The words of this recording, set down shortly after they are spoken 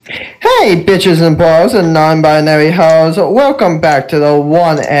Hey, bitches and bros and non-binary hoes, welcome back to the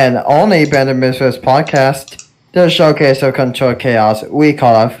one and only Band of Misfits podcast, the showcase of controlled chaos we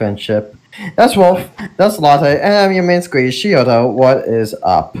call our friendship. That's Wolf, that's Latte, and I'm your main squeeze, Shioto. What is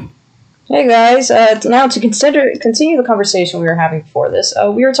up? Hey guys, now to continue the conversation we were having before this,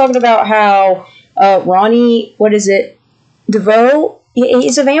 we were talking about how Ronnie, DeVoe,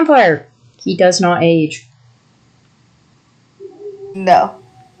 he's a vampire. He does not age. No.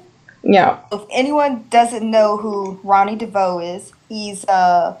 Yeah. If anyone doesn't know who Ronnie DeVoe is, he's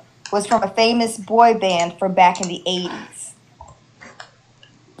was from a famous boy band from back in the 80s.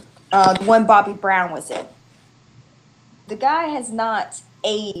 The one Bobby Brown was in. The guy has not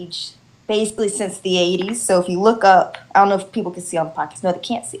aged basically since the 80s. So if you look up, I don't know if people can see on the podcast. No, they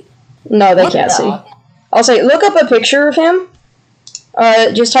can't see. No, they can't see. I'll say, look up a picture of him.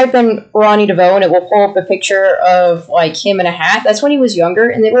 Just type in Ronnie DeVoe and it will pull up a picture of like him in a hat. That's when he was younger,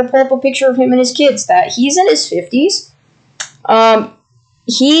 and it will pull up a picture of him and his kids. That he's in his 50s.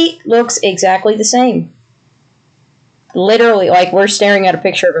 He looks exactly the same. Literally, like we're staring at a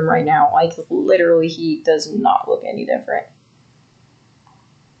picture of him right now. Like literally, he does not look any different.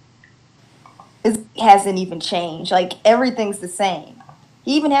 It hasn't even changed. Like everything's the same.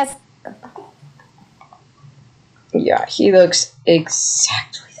 He even has. Yeah, he looks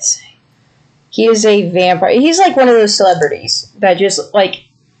exactly the same. He is a vampire. He's like one of those celebrities that just, like,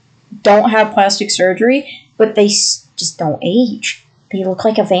 don't have plastic surgery, but they just don't age. They look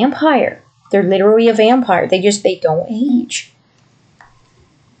like a vampire. They're literally a vampire. They don't age.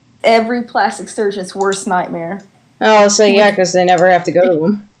 Every plastic surgeon's worst nightmare. Oh, so yeah, because they never have to go to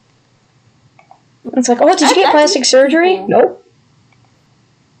them. It's like, oh, did you get plastic surgery? Nope.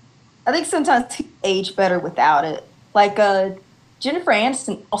 I think sometimes people age better without it. Like, Jennifer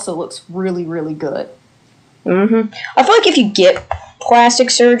Aniston also looks really, really good. Mm-hmm. I feel like if you get plastic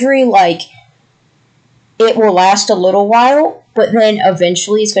surgery, like, it will last a little while, but then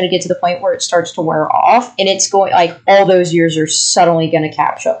eventually it's going to get to the point where it starts to wear off, and it's going, like, all those years are suddenly going to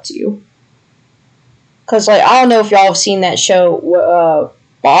catch up to you. Because, like, I don't know if y'all have seen that show,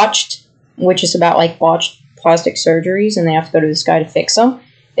 Botched, which is about, like, botched plastic surgeries, and they have to go to this guy to fix them.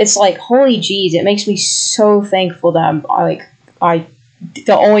 It's like, holy jeez, it makes me so thankful that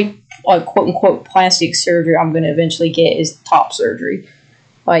the only, like, quote-unquote plastic surgery I'm going to eventually get is top surgery.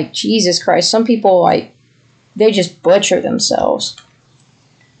 Like, Jesus Christ, some people, like, they just butcher themselves.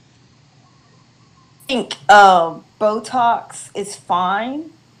 I think Botox is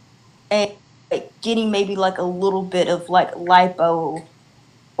fine, and like, getting maybe, like, a little bit of, like, lipo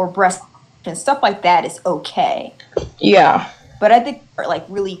or breast and stuff like that is okay. Yeah. But I think, like,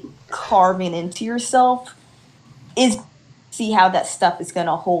 really carving into yourself is see how that stuff is going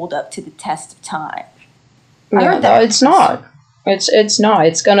to hold up to the test of time. Yeah, no, it's not. It's not.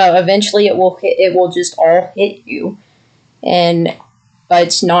 It's gonna eventually. It will just all hit you, and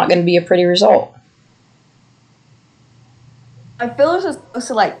it's not going to be a pretty result. I feel it's supposed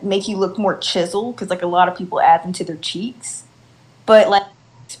to like make you look more chiseled because like a lot of people add them to their cheeks, but like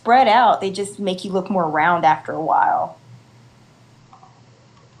spread out, they just make you look more round after a while.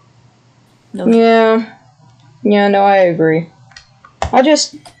 No. Yeah, no, I agree. I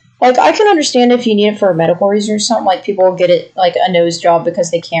just, like, I can understand if you need it for a medical reason or something, like, people get it, like, a nose job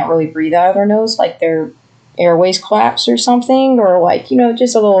because they can't really breathe out of their nose, like, their airways collapse or something, or, like,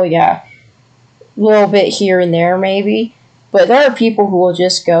 just a little bit here and there, maybe. But there are people who will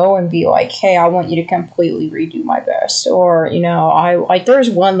just go and be like, hey, I want you to completely redo my breast, or, there's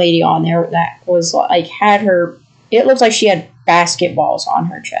one lady on there that was, like, it looks like she had basketballs on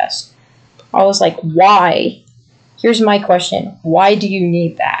her chest. I was like, why? Here's my question. Why do you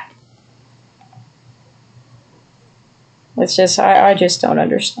need that? It's just, I just don't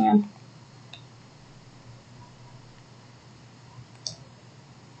understand.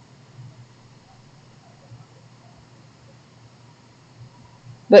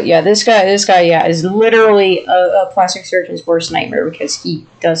 But yeah, this guy, yeah, is literally a plastic surgeon's worst nightmare because he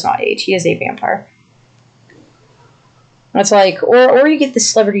does not age. He is a vampire. It's like, or you get the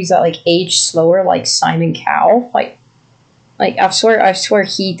celebrities that like age slower, like Simon Cowell. Like I swear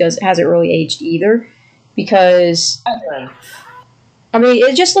he hasn't really aged either, because I mean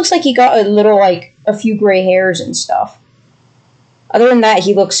it just looks like he got a few gray hairs and stuff. Other than that,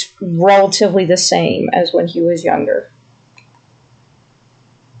 he looks relatively the same as when he was younger.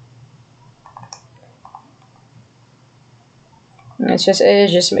 And it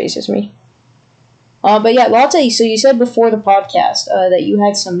just amazes me. But yeah, Latte, so you said before the podcast that you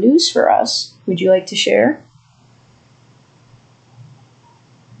had some news for us. Would you like to share?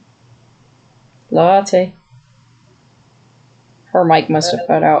 Latte. Her mic must have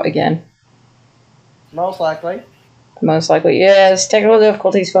cut out again. Most likely. Most likely, yes. Technical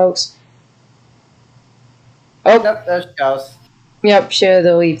difficulties, folks. Oh, Yep, there she goes. yep. She had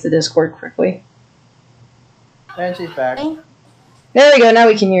to leave the Discord quickly. And she's back. There we go. Now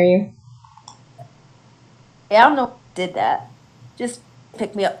we can hear you. Yeah, I don't know who did that. Just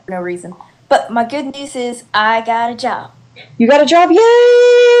pick me up for no reason. But my good news is I got a job. You got a job?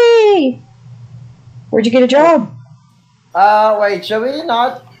 Yay! Where'd you get a job? Wait, should we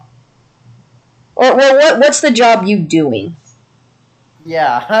not? Or well, what's the job you doing?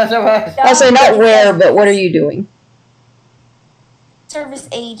 Yeah. I'll say not where, but what are you doing? Service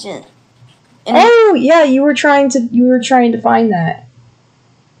agent. And Oh yeah, you were trying to find that.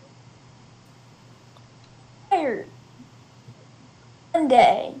 hired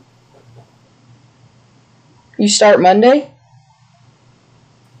Monday. You start Monday?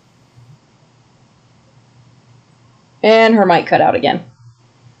 And her mic cut out again.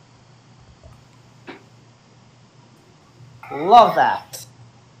 Love that.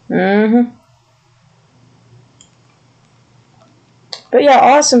 Mm-hmm. But yeah,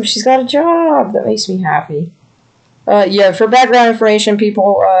 awesome. She's got a job. That makes me happy. Yeah, for background information,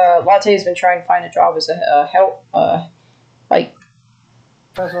 people, Latte has been trying to find a job as a help, like,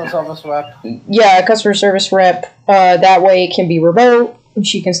 Customer service rep. yeah, a customer service rep. That way it can be remote, and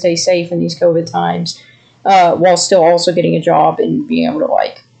she can stay safe in these COVID times, while still also getting a job and being able to,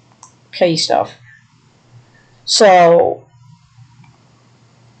 like, pay stuff. So,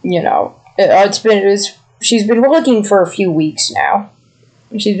 you know, she's been looking for a few weeks now.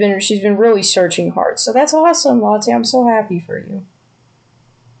 She's been really searching hard. So that's awesome, Latte. I'm so happy for you.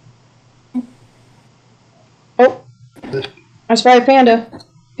 Oh, I spy a panda.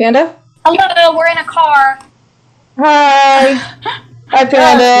 Panda? Hello, we're in a car. Hi. Hi,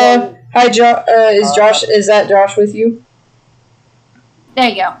 Panda. Hi, Josh. Is that Josh with you? There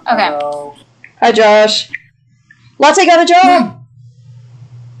you go. Okay. Hello. Hi, Josh. Latte got a job.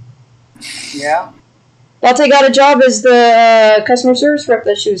 Yeah. Latte got a job as the customer service rep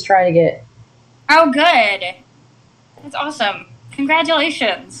that she was trying to get. Oh, good. That's awesome.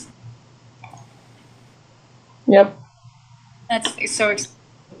 Congratulations. Yep. That's so exciting.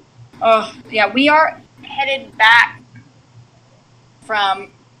 Oh, yeah, we are headed back from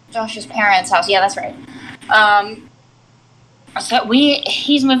Josh's parents' house. Yeah, that's right. So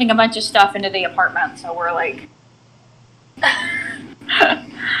he's moving a bunch of stuff into the apartment, so we're like gonna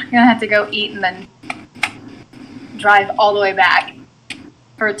have to go eat and then drive all the way back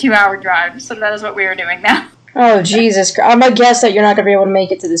for a 2-hour drive. So that is what we are doing now. Oh, Jesus Christ. I'm going to guess that you're not going to be able to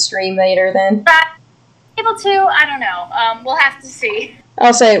make it to the stream later then. Able to? I don't know. We'll have to see.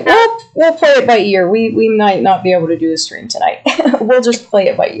 I'll say, we'll play it by ear. We might not be able to do the stream tonight. We'll just play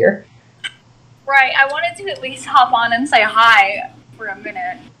it by ear. Right. I wanted to at least hop on and say hi for a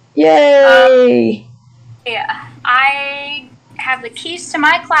minute. Yay! Yeah. I have the keys to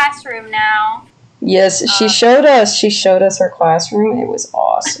my classroom now. Yes, she showed us. She showed us her classroom. It was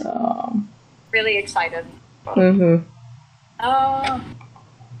awesome. Really excited. Mm-hmm.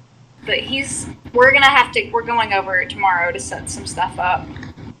 But we're going over tomorrow to set some stuff up.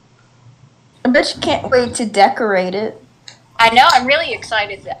 I bet you can't wait to decorate it. I know, I'm really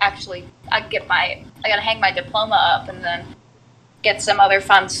excited to actually, I gotta hang my diploma up and then get some other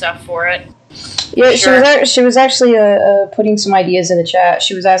fun stuff for it. Yeah, Sure. she was actually putting some ideas in the chat.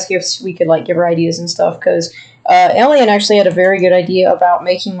 She was asking if we could like give her ideas and stuff because Elian actually had a very good idea about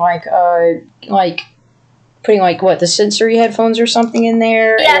making like putting like the sensory headphones or something in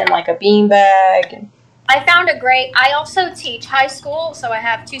there, Yeah. and then like a bean bag. I also teach high school, so I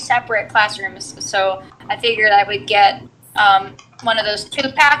have 2 separate classrooms, so I figured I would get one of those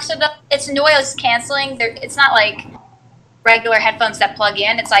 2-packs of them. It's noise canceling. It's not like regular headphones that plug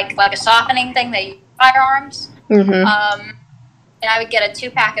in. It's like a softening thing that you firearms. Mm-hmm. And I would get a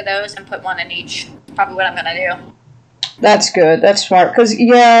 2-pack of those and put one in each. Probably what I'm gonna do. That's good. That's smart. Because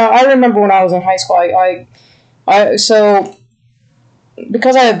yeah, I remember when I was in high school, so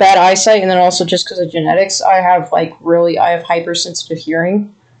because I have bad eyesight, and then also just because of genetics, I have hypersensitive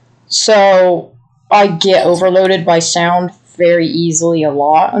hearing. So I get overloaded by sound very easily a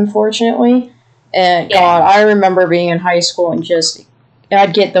lot, unfortunately. And Yeah. God, I remember being in high school and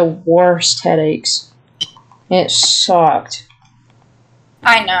I'd get the worst headaches. It sucked.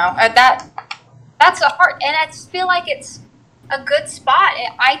 I know. That's a hard, and I just feel like it's a good spot.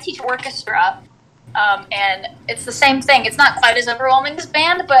 I teach orchestra, and it's the same thing. It's not quite as overwhelming as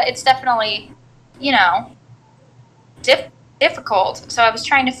band, but it's definitely, difficult. So I was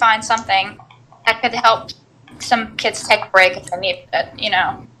trying to find something that could help some kids take a break if they need it,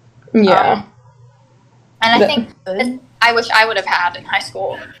 Yeah. And I think I wish I would have had in high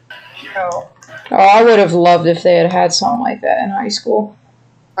school. So. Oh, I would have loved if they had something like that in high school.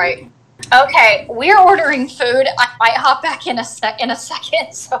 Right. Okay, we're ordering food. I might hop back in a second.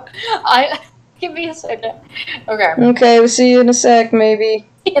 So give me a second. Okay. Okay, we'll see you in a sec, maybe.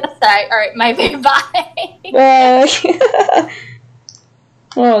 See you in a sec. All right, maybe. Bye. Bye.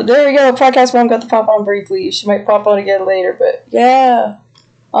 Well, there we go. Podcast one got to pop on briefly. She might pop on again later, but yeah.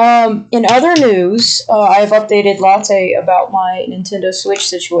 In other news, I've updated Latte about my Nintendo Switch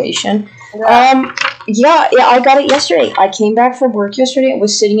situation. Yeah. I got it yesterday. I came back from work yesterday and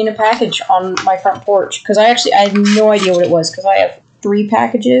was sitting in a package on my front porch. Because I had no idea what it was. Because I have 3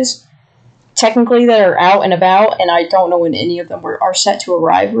 packages, technically, that are out and about. And I don't know when any of them are set to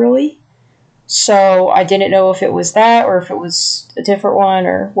arrive, really. So I didn't know if it was that or if it was a different one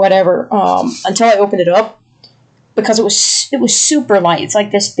or whatever. Until I opened it up. Because it was super light. It's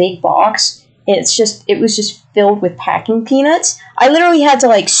like this big box. And it was just filled with packing peanuts. I literally had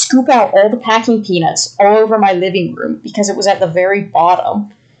to scoop out all the packing peanuts all over my living room because it was at the very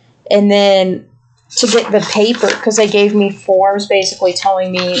bottom. And then to get the paper, because they gave me forms basically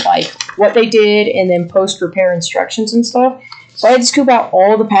telling me what they did and then post-repair instructions and stuff. So I had to scoop out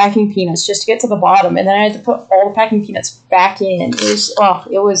all the packing peanuts just to get to the bottom. And then I had to put all the packing peanuts back in.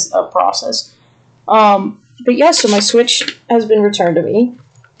 It was a process. But yeah, so my Switch has been returned to me.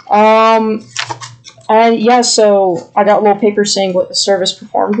 And yeah, so I got a little paper saying what the service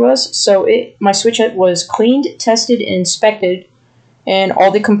performed was. So my Switch was cleaned, tested, and inspected, and all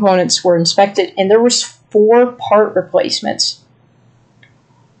the components were inspected, and there was 4 part replacements.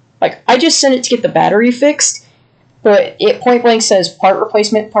 I just sent it to get the battery fixed, but it point blank says part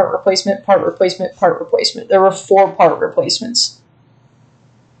replacement, part replacement, part replacement, part replacement. There were 4 part replacements.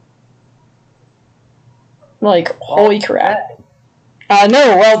 Holy crap.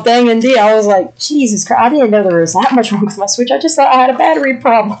 No, well, dang indeed. I was like, Jesus Christ, I didn't know there was that much wrong with my Switch. I just thought I had a battery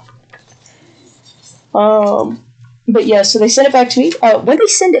problem. But yeah, so they sent it back to me. When they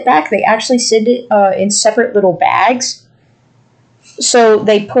send it back, they actually send it in separate little bags. So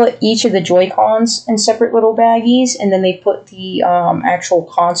they put each of the Joy-Cons in separate little baggies, and then they put the actual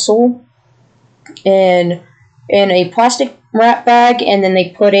console in a plastic wrap bag, and then they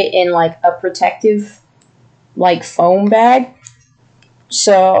put it in a protective foam bag.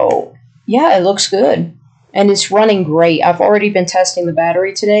 So yeah, it looks good and it's running great. I've already been testing the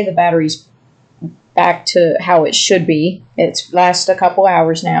battery today. The battery's back to how it should be. It's lasted a couple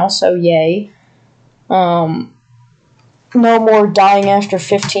hours now, so yay. No more dying after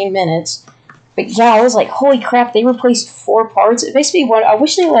 15 minutes. But yeah, I was like, holy crap, they replaced 4 parts. It makes me wonder, I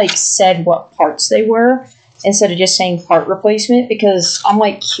wish they said what parts they were instead of just saying part replacement, because I'm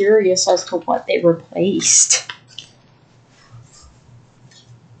curious as to what they replaced.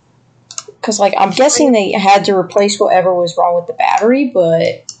 Because, I'm guessing they had to replace whatever was wrong with the battery,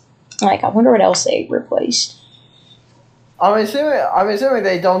 but, I wonder what else they replaced. I'm assuming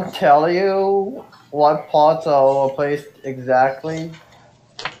they don't tell you what parts are replaced exactly.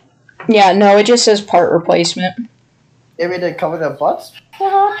 Yeah, no, it just says part replacement. Maybe they cover their butts,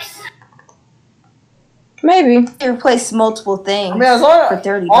 perhaps? Maybe. They replace multiple things as long, for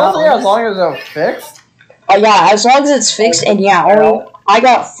 $30. Honestly, as long as they're fixed. Yeah, as long as it's fixed, and yeah, I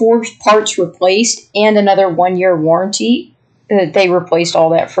got 4 parts replaced and another 1-year warranty. They replaced all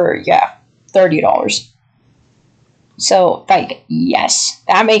that for, $30. So, yes,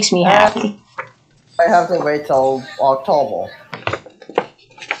 that makes me happy. I have to wait till October.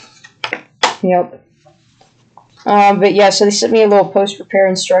 Yep. But yeah, so they sent me a little post-repair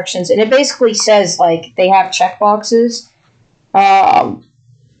instructions, and it basically says, they have checkboxes, and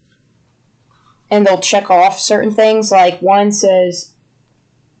they'll check off certain things. One says,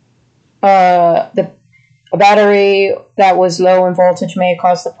 a battery that was low in voltage may have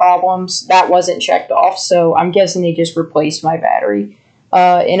caused the problems. That wasn't checked off, so I'm guessing they just replaced my battery.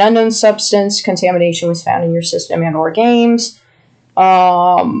 An unknown substance contamination was found in your system and or games.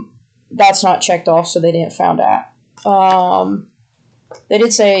 That's not checked off, so they didn't found that. They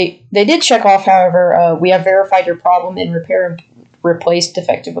did check off, however, we have verified your problem and repair and replace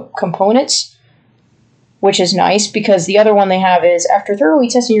defective components, which is nice, because the other one they have is, after thoroughly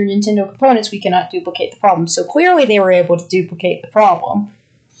testing your Nintendo components, we cannot duplicate the problem. So clearly they were able to duplicate the problem.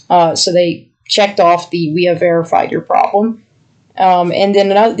 So they checked off we have verified your problem. And then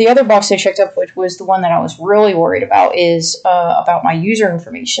the other box they checked up, which was the one that I was really worried about, is about my user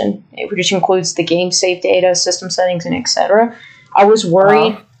information, which includes the game save data, system settings, and etc. I was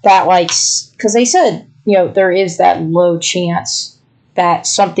worried that, because they said, there is that low chance that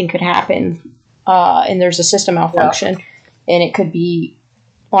something could happen, and there's a system malfunction, and it could be,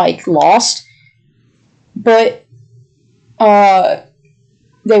 lost. but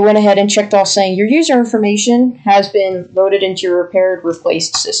they went ahead and checked off saying your user information has been loaded into your repaired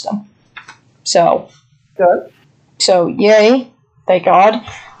replaced system. So, Good. so yay, thank God.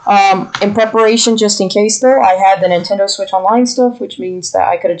 In preparation, just in case though, I had the Nintendo Switch Online stuff, which means that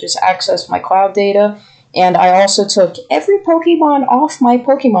I could have just accessed my cloud data. And I also took every Pokemon off my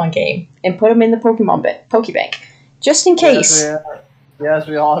Pokemon game and put them in the Pokebank, just in case. Yes,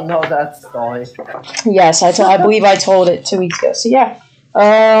 we all know that story. Yes, I believe I told it 2 weeks ago. So yeah,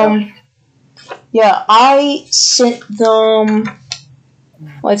 yeah, I sent them.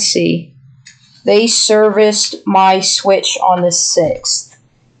 Let's see, they serviced my Switch on the 6th.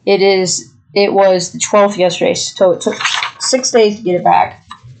 It was the 12th yesterday, so it took 6 days to get it back.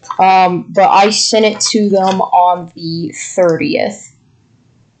 But I sent it to them on the 30th.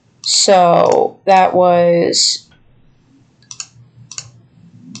 So that was.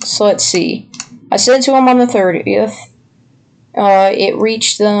 So let's see. I sent it to them on the 30th. It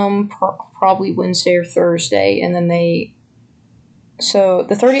reached them probably Wednesday or Thursday, and then they. So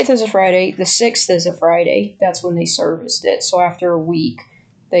the 30th is a Friday, the 6th is a Friday. That's when they serviced it. So after a week,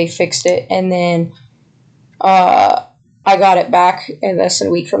 they fixed it, and then I got it back in less than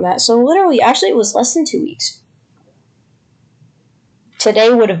a week from that. So literally, actually, it was less than 2 weeks.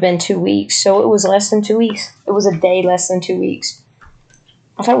 Today would have been 2 weeks, so it was less than 2 weeks. It was a day less than 2 weeks.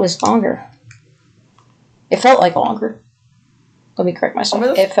 I thought it was longer. It felt like longer. Let me correct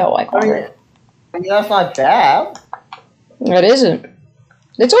myself. It felt like longer. I mean, that's not bad. It isn't.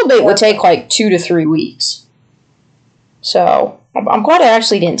 They told me it would take like 2 to 3 weeks. So, I'm glad I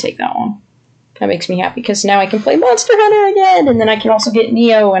actually didn't take that long. That makes me happy, because now I can play Monster Hunter again, and then I can also get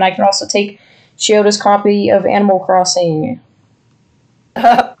Neo, and I can also take Shioda's copy of Animal Crossing.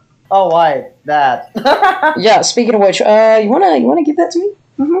 Oh, why that? Yeah, speaking of which, you wanna give that to me?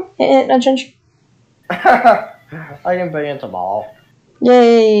 Mm-hmm. Attention. I can bring it tomorrow.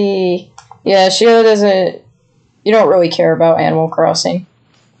 Yay! Yeah, Shioda doesn't. You don't really care about Animal Crossing.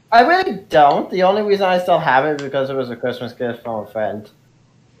 I really don't. The only reason I still have it is because it was a Christmas gift from a friend.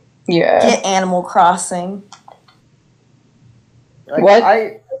 Yeah. Get Animal Crossing. Like,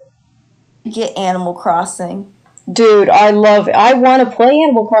 What? Get Animal Crossing. Dude, I love it. I want to play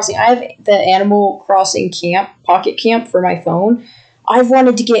Animal Crossing. I have the Animal Crossing Pocket Camp for my phone. I've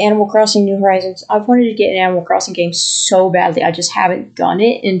wanted to get Animal Crossing New Horizons. I've wanted to get an Animal Crossing game so badly. I just haven't done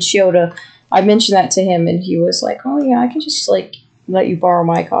it. And Shioda, I mentioned that to him, and he was like, oh yeah, I can just like let you borrow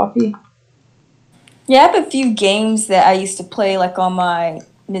my copy. Yeah, I have a few games that I used to play like on my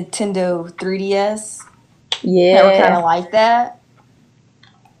Nintendo 3DS. Yeah. That were kind of like that.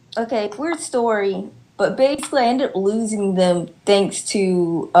 Okay, weird story. But basically, I ended up losing them thanks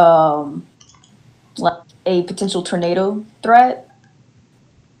to like a potential tornado threat.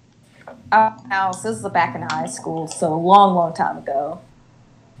 Our house, this was back in high school, so a long, long time ago.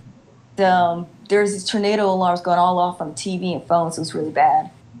 There's these tornado alarms going all off on TV and phones. So it was really bad.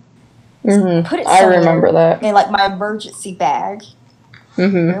 Mm-hmm. Put it I remember that. in like my emergency bag.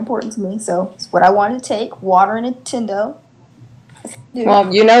 Mm-hmm. Very important to me. So it's what I wanted to take. Water and Nintendo.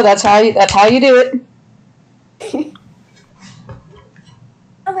 Well, you know that's how you do it.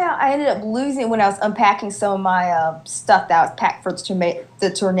 Somehow I ended up losing it when I was unpacking some of my stuff that was packed for the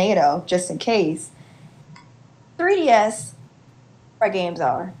tornado, just in case. 3DS, where my games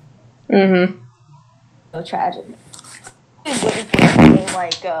are. Mm-hmm. So tragic. It's looking for a game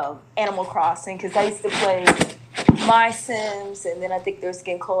like Animal Crossing, because I used to play My Sims, and then I think there's a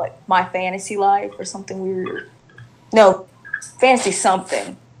game called like My Fantasy Life or something weird. No, Fantasy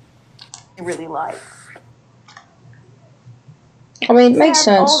something. I really like. I mean, it makes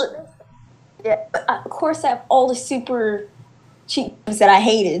sense. Yeah, but of course I have all the super cheap games that I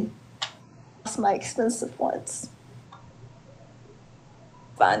hated. That's my expensive ones.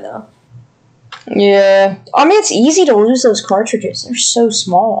 Fine though. Yeah. I mean, it's easy to lose those cartridges. They're so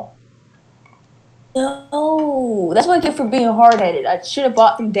small. No, that's what I get for being hard-headed. I should have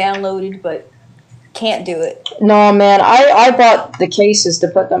bought them downloaded, but can't do it. No, man. I bought the cases to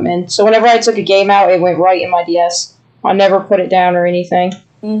put them in. So whenever I took a game out, it went right in my DS. I never put it down or anything.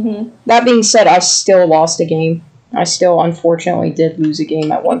 Mm-hmm. That being said, I still lost a game. I still, unfortunately, did lose a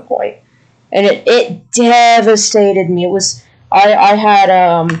game at one point. And it devastated me. It was... I had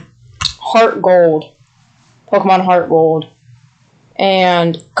Heart Gold. Pokemon Heart Gold.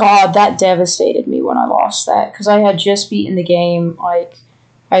 And, God, that devastated me when I lost that. Because I had just beaten the game. Like,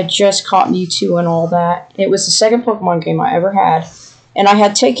 I just caught Mewtwo and all that. It was the second Pokemon game I ever had. And I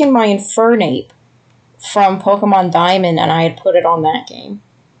had taken my Infernape from Pokemon Diamond, and I had put it on that game.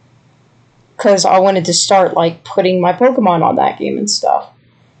 Because I wanted to start, like, putting my Pokemon on that game and stuff.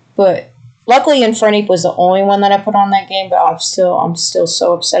 But luckily, Infernape was the only one that I put on that game, but I'm still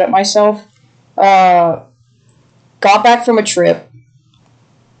so upset at myself. Got back from a trip.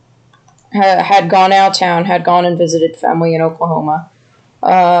 Had gone out of town. Had gone and visited family in Oklahoma.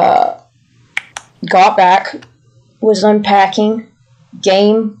 Got back. Was unpacking.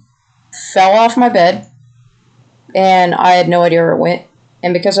 Game fell off my bed. And I had no idea where it went.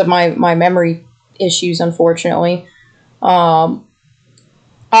 And because of my memory issues, unfortunately, I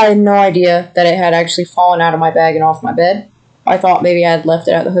had no idea that it had actually fallen out of my bag and off my bed. I thought maybe I had left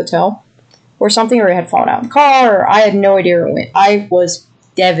it at the hotel or something, or it had fallen out in the car, or I had no idea where it went. I was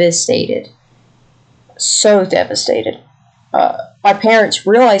devastated. So devastated. My parents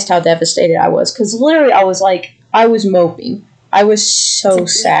realized how devastated I was, because literally I was moping. I was so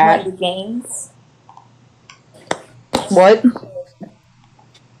sad. The games. What?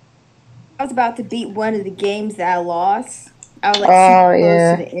 I was about to beat one of the games that I lost. I was like, oh, super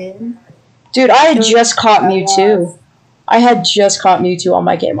yeah. close to the end. Dude, I had just caught Mewtwo. I had just caught Mewtwo on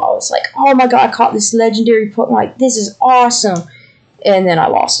my game. I was like, oh my god, I caught this legendary Pokemon. Like, this is awesome. And then I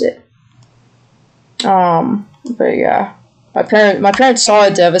lost it. But yeah. My parents saw how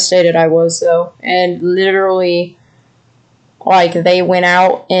devastated I was, though. And literally, like, they went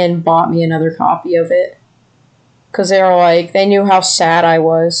out and bought me another copy of it. Because they were like, they knew how sad I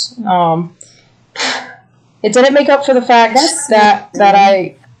was. It didn't make up for the fact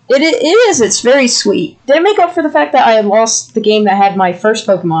it's very sweet. Didn't make up for the fact that I had lost the game that had my first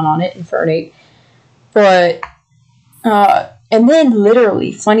Pokemon on it, Infernape. But, and then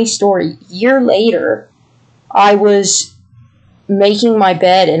literally, funny story, year later, I was making my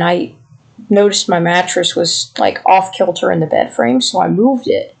bed and I noticed my mattress was, like, off kilter in the bed frame, so I moved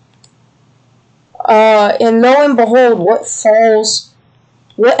it. And lo and behold, what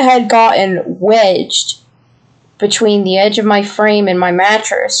had gotten wedged between the edge of my frame and my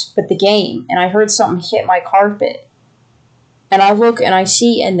mattress, but the game, and I heard something hit my carpet. And I look and I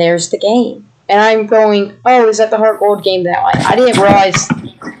see, and there's the game. And I'm going, oh, is that the Heart Gold game that I didn't realize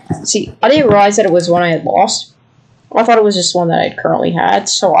that it was one I had lost. I thought it was just one that I currently had,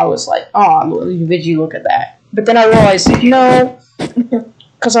 so I was like, oh, would you look at that? But then I realized, no,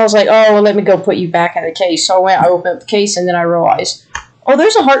 because I was like, oh, well, let me go put you back in the case. So I opened up the case, and then I realized, oh,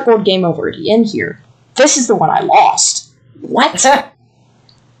 there's a Heart Gold game already in here. This is the one I lost. What?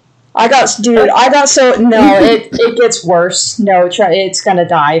 It gets worse. No, it's gonna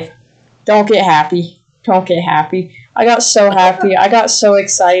dive. Don't get happy. I got so happy. I got so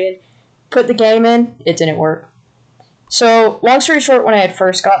excited. Put the game in, it didn't work. So, long story short, when I had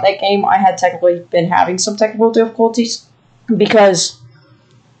first got that game, I had technically been having some technical difficulties because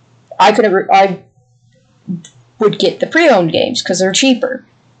I would get the pre-owned games because they're cheaper.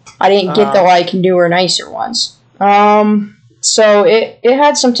 I didn't get the newer, nicer ones. So it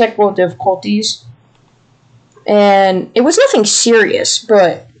had some technical difficulties, and it was nothing serious.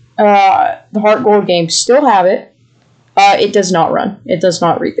 But the Heart Gold games still have it. It does not run. It does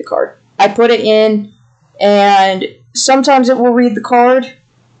not read the card. I put it in, and sometimes it will read the card,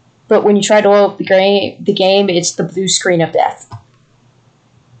 but when you try to load up the game, it's the blue screen of death.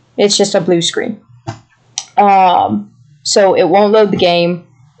 It's just a blue screen. So it won't load the game,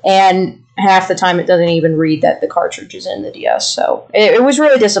 and half the time it doesn't even read that the cartridge is in the DS. So it was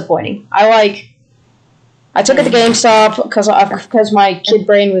really disappointing. I took it to GameStop because my kid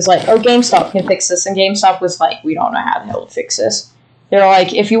brain was like, oh, GameStop can fix this, and GameStop was like, we don't know how the hell to fix this. They're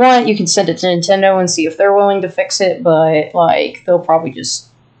like, if you want, you can send it to Nintendo and see if they're willing to fix it, but like they'll probably just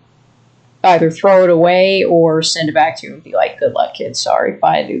either throw it away or send it back to you and be like, good luck, kids. Sorry,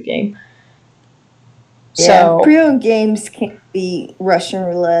 buy a new game. Yeah, so pre-owned games can be Russian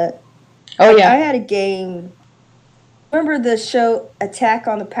roulette. Oh, yeah. I had a game. Remember the show Attack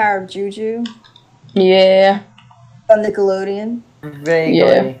on the Power of Juju? Yeah. On Nickelodeon?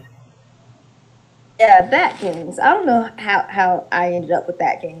 Vaguely. Yeah, that game. I don't know how I ended up with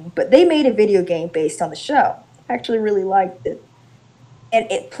that game, but they made a video game based on the show. I actually really liked it.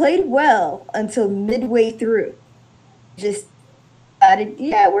 And it played well until midway through. Just decided,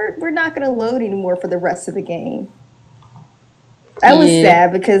 we're not going to load anymore for the rest of the game. That was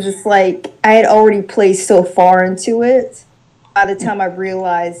sad because it's like I had already played so far into it. By the time I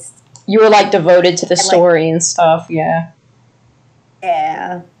realized, you were like devoted to the story and stuff. Yeah.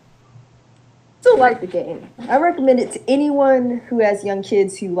 Still like the game. I recommend it to anyone who has young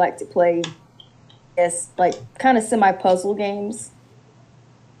kids who like to play, like kind of semi-puzzle games.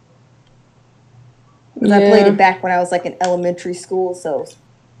 I played it back when I was like in elementary school, so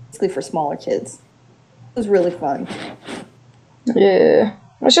basically for smaller kids. It was really fun. Yeah.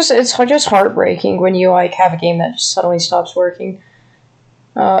 It's just heartbreaking when you like have a game that just suddenly stops working.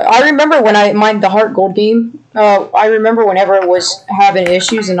 I remember when the Heart Gold game. I remember whenever it was having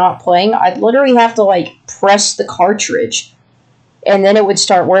issues and not playing, I'd literally have to like press the cartridge, and then it would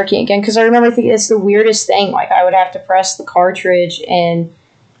start working again. Because I remember thinking it's the weirdest thing. Like I would have to press the cartridge and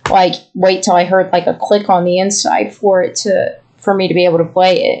like wait till I heard like a click on the inside for me to be able to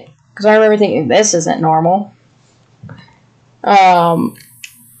play it. Because I remember thinking this isn't normal.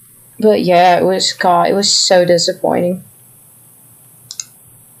 But yeah, it was so disappointing.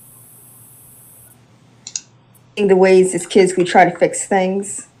 The ways as kids we try to fix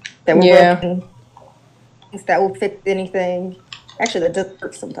things that were broken, things that will fix anything. Actually, that does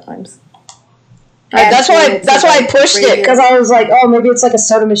work sometimes. That's why I pushed it, because I was like, oh, maybe it's like a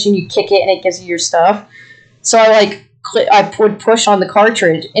soda machine. You kick it and it gives you your stuff. So I would push on the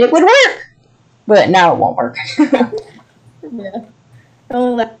cartridge and it would work, but now it won't work. Yeah,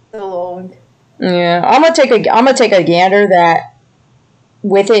 don't last so long. Yeah, I'm gonna take a gander that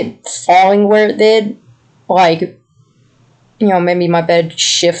with it falling where it did, like, you know, maybe my bed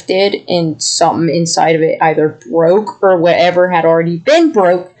shifted and something inside of it either broke or whatever had already been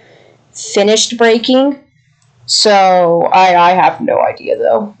broke finished breaking. So I have no idea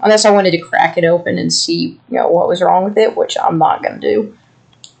though, unless I wanted to crack it open and see, you know, what was wrong with it, which I'm not gonna do.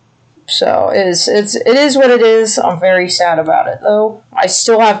 So it is what it is. I'm very sad about it though. I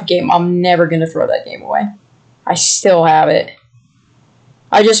still have the game. I'm never gonna throw that game away. I still have it.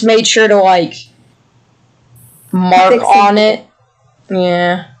 I just made sure to like mark on it.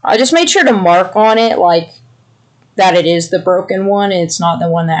 Yeah. I just made sure to mark on it like that it is the broken one and it's not the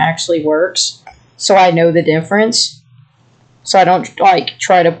one that actually works. So I know the difference. So I don't like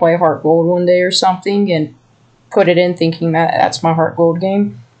try to play Heart Gold one day or something and put it in thinking that that's my Heart Gold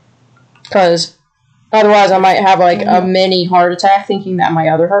game. Because otherwise I might have like a mini heart attack thinking that my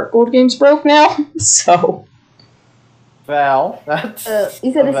other Heart Gold game's broke now. So. Well, that's...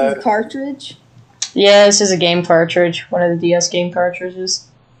 You said this is a cartridge? Yeah, this is a game cartridge. One of the DS game cartridges.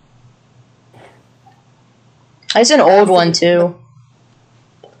 It's an old one, too.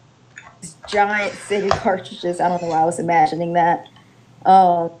 Giant Sega cartridges. I don't know why I was imagining that.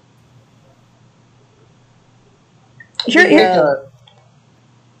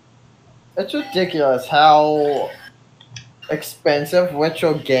 It's ridiculous how expensive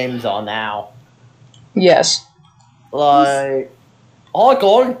retro games are now. Yes. Like, all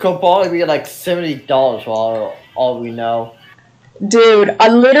gold could probably be like $70 for all we know. Dude, I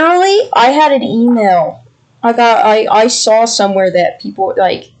had an email. I saw somewhere that people,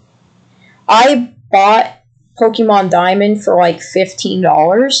 like, I bought Pokemon Diamond for like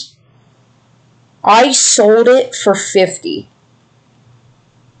 $15. I sold it for $50.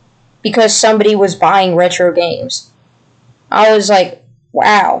 Because somebody was buying retro games. I was like,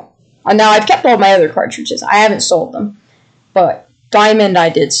 wow. Now, I've kept all my other cartridges. I haven't sold them. But Diamond I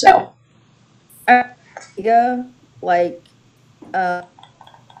did sell. Sega, like,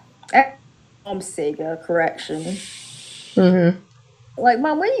 Sega, correction. Mm-hmm. Like,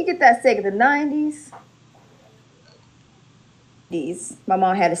 Mom, when you get that Sega? The 90s? My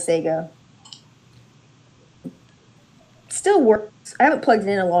mom had a Sega. Still works. I haven't plugged it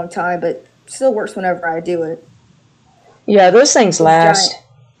in a long time, but still works whenever I do it. Yeah, those things last. Giant.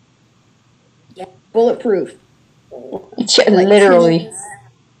 Yeah, bulletproof. Yeah, like literally.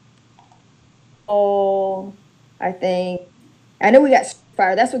 Oh, I think. I know we got Street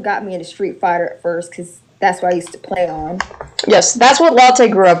Fighter. That's what got me into Street Fighter at first, because that's what I used to play on. Yes, that's what Latte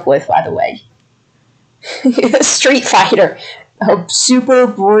grew up with, by the way. Street Fighter. A super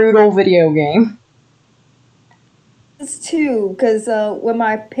brutal video game. This too, because when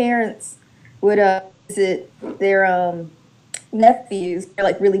my parents would visit their nephews, they're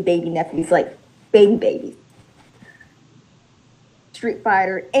like really baby nephews, like babies. Street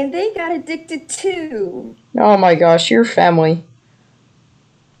Fighter, and they got addicted too. Oh my gosh, your family.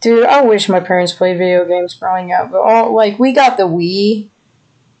 Dude, I wish my parents played video games growing up. But like, we got the Wii,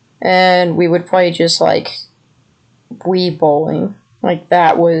 and we would play just like Wii bowling. Like,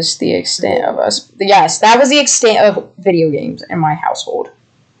 that was the extent of us. Yes, that was the extent of video games in my household.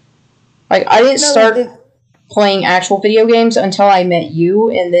 Like, I didn't start playing actual video games until I met you,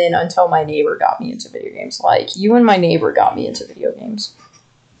 and then until my neighbor got me into video games. Like, you and my neighbor got me into video games.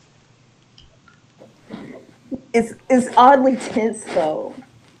 It's oddly tense, though.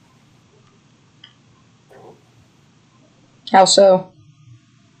 How so?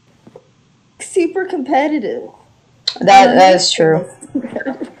 Super competitive. That is true.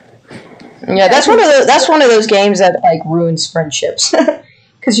 Yeah, that's one of those games that like ruins friendships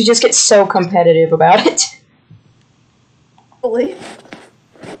because you just get so competitive about it.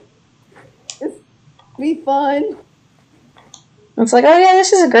 It's be fun. It's like, oh yeah,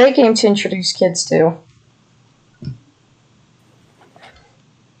 this is a great game to introduce kids to.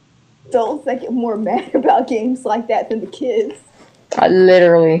 Adults that get more mad about games like that than the kids.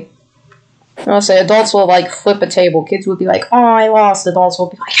 Literally. I'll say adults will like flip a table. Kids will be like, oh, I lost. Adults will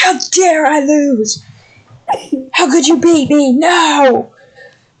be like, how dare I lose? How could you beat me? No!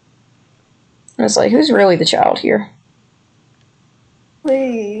 And it's like, who's really the child here?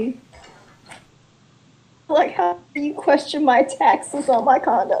 Please. Like, how do you question my taxes on my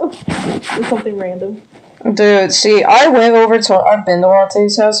condo? Or something random. Dude, see, I've been to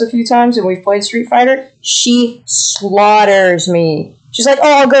Auntie's house a few times and we've played Street Fighter. She slaughters me. She's like,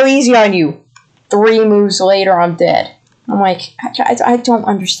 oh, I'll go easy on you. 3 moves later, I'm dead. I'm like, I don't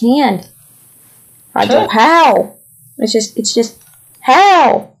understand. I don't, how? It's just,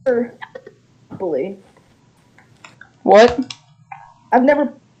 how? Bully. What? I've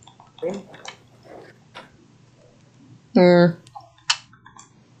never...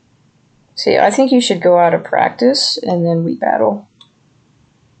 See, I think you should go out of practice and then we battle.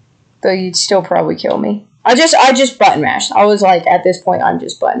 Though you'd still probably kill me. I just button mashed. I was like, at this point, I'm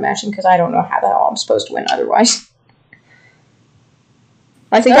just button mashing because I don't know how the hell I'm supposed to win otherwise.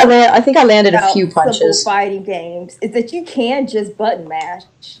 I think I landed a few punches. Simple fighting games is that you can just button mash.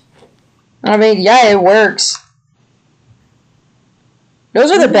 I mean, yeah, it works.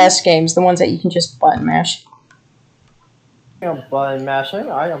 Those are the best games, the ones that you can just button mash. Button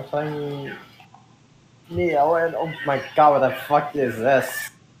mashing. I am playing Neo, and oh my god, what the fuck is this?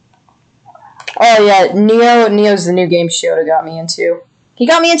 Oh yeah, Neo's the new game Shota got me into. He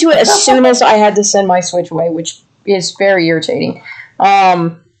got me into it as soon as I had to send my Switch away, which is very irritating.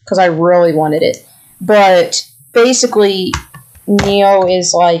 Because I really wanted it. But basically, Neo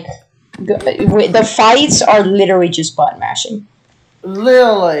is like the fights are literally just button mashing.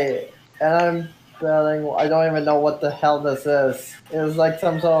 Literally, and I'm betting I don't even know what the hell this is. It's like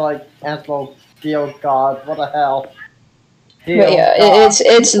some sort of like Anthro Dio God. What the hell? But yeah,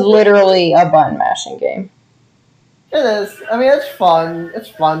 it's literally a button mashing game. It is. I mean, it's fun. It's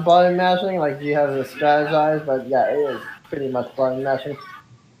fun button mashing. Like you have to strategize, but yeah, it is pretty much button mashing.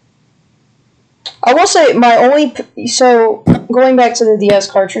 I will say so going back to the DS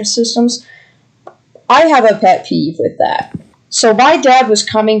cartridge systems, I have a pet peeve with that. So my dad was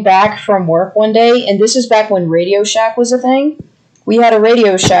coming back from work one day, and this is back when Radio Shack was a thing. We had a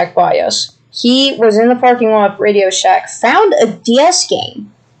Radio Shack by us. He was in the parking lot of Radio Shack, found a DS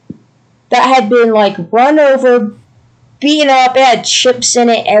game that had been, like, run over, beaten up, it had chips in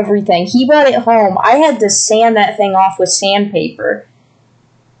it, everything. He brought it home. I had to sand that thing off with sandpaper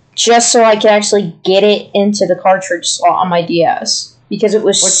just so I could actually get it into the cartridge slot on my DS. Because it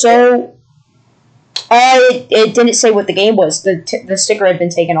was so... it didn't say what the game was. The sticker had been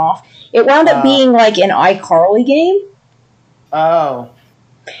taken off. It wound up being, like, an iCarly game. Oh.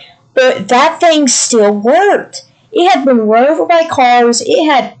 But that thing still worked. It had been run over by cars. It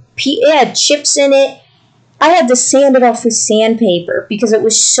had chips in it. I had to sand it off with sandpaper because it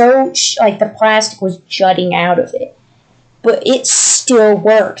was so, like, the plastic was jutting out of it. But it still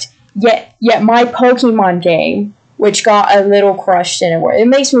worked. Yet my Pokemon game, which got a little crushed in it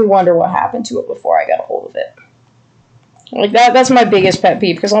makes me wonder what happened to it before I got a hold of it. Like, that's my biggest pet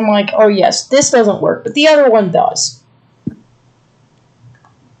peeve because I'm like, oh yes, this doesn't work, but the other one does.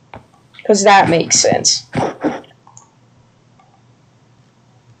 Because that makes sense.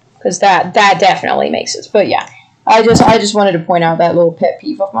 Because that definitely makes sense. But yeah, I just wanted to point out that little pet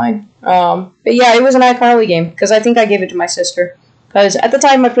peeve of mine. But yeah, it was an iCarly game. Because I think I gave it to my sister. Because at the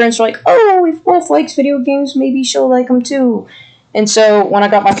time, my parents were like, oh, if Wolf likes video games, maybe she'll like them too. And so when I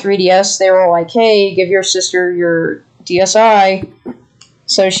got my 3DS, they were like, hey, give your sister your DSi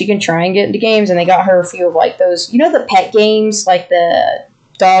so she can try and get into games. And they got her a few of like those, you know, the pet games, like the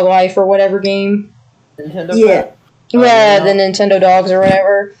Dog Life or whatever game. Nintendo yeah. Yeah, the Nintendo Dogs or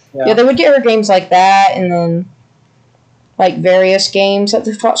whatever. Yeah, they would get her games like that, and then like various games that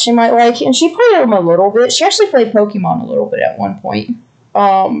they thought she might like, and she played them a little bit. She actually played Pokemon a little bit at one point,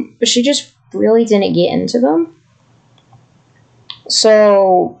 but she just really didn't get into them.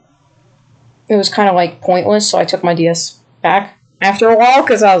 So it was kind of like pointless. So I took my DS back after a while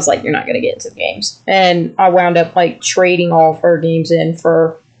because I was like, "You're not gonna get into the games," and I wound up like trading all of her games in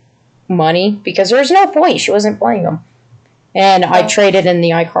for money because there's no point. She wasn't playing them. And I traded in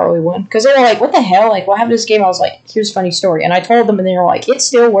the iCarly one. Because they were like, what the hell? Like, what happened to this game? I was like, here's a funny story. And I told them, and they were like, it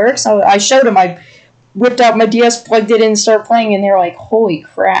still works. So I showed them. I whipped out my DS, plugged it in, and started playing. And they were like, holy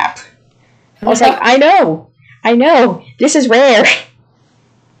crap. I was like, I know. This is rare.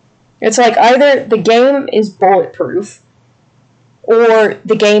 It's like either the game is bulletproof, or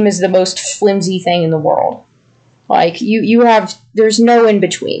the game is the most flimsy thing in the world. Like, there's no in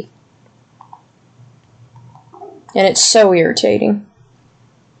between. And it's so irritating.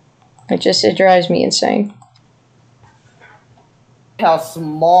 It drives me insane. How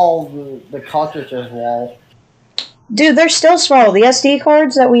small the cartridges were. Dude, they're still small. The SD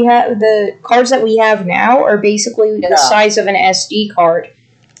cards that we have, the cards that we have now are basically the size of an SD card.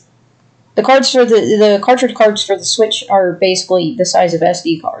 The cards for the cartridge cards for the Switch are basically the size of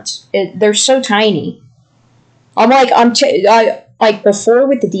SD cards. They're so tiny. Like before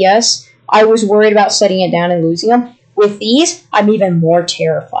with the DS, I was worried about setting it down and losing them. With these, I'm even more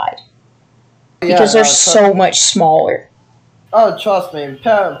terrified because they're so much smaller. Oh, trust me,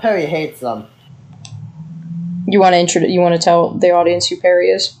 Perry hates them. You want to tell the audience who Perry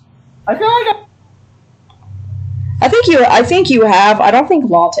is? I feel like I think you have. I don't think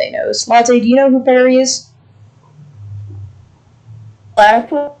Latte knows. Latte, do you know who Perry is?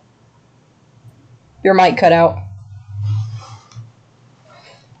 Platypus? Your mic cut out.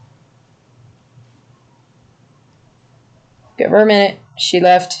 Give her a minute. She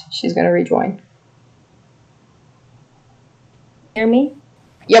left. She's gonna rejoin. Hear me?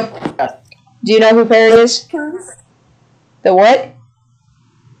 Yep. Do you know who Perry is? Puss. The what?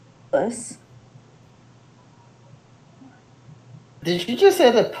 Puss. Did you just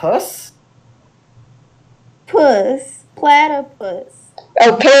say the puss? Puss. Platypus.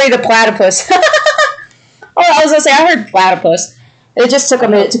 Oh, Perry the platypus. Oh, I was gonna say I heard platypus. It just took a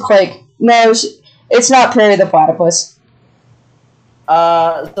minute to click. No, it's not Perry the platypus.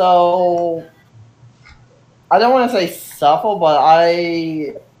 So I don't want to say suffer, but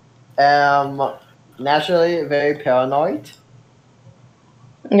I am naturally very paranoid.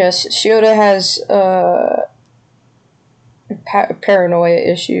 Yes, Shioda has paranoia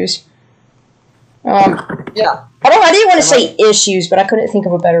issues. Yeah. I didn't want to say issues, but I couldn't think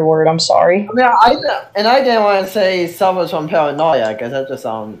of a better word. I'm sorry. I mean, I didn't want to say suffers from paranoia because that just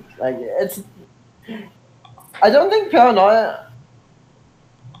sounds like it's. I don't think paranoia.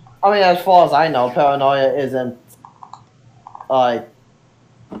 I mean, as far as I know, paranoia isn't like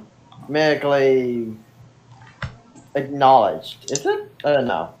medically acknowledged, is it? I don't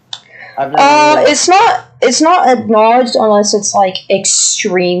know. It's not acknowledged unless it's like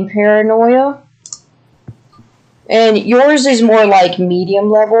extreme paranoia. And yours is more like medium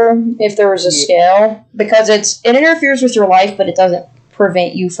level, if there was a scale, because it interferes with your life, but it doesn't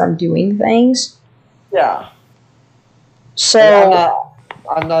prevent you from doing things. Yeah. So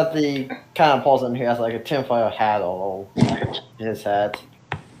I'm not the kind of person who has like a tinfoil hat all over his head.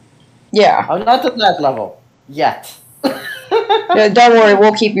 Yeah. I'm not at that level yet. Yeah, don't worry,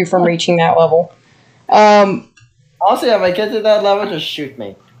 we'll keep you from reaching that level. Also, if I get to that level, just shoot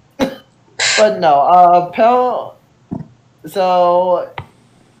me. But no,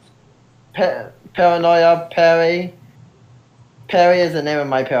 paranoia, Perry. Perry is the name of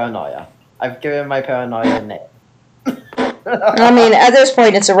my paranoia. I've given my paranoia a name. I mean, at this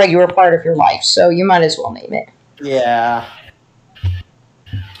point, it's a regular part of your life, so you might as well name it. Yeah.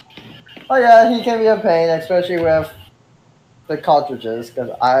 Oh yeah, he can be a pain, especially with the cartridges, because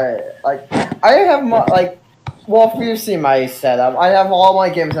I have well, if you've seen my setup, I have all my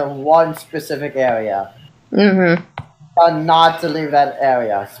games in one specific area. Mm-hmm. Not to leave that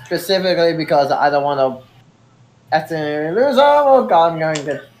area, specifically because I don't want to accidentally lose them. Oh god, I'm going to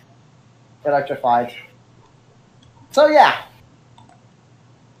get electrified. So yeah,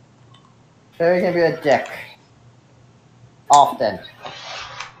 Perry can be a dick. Often.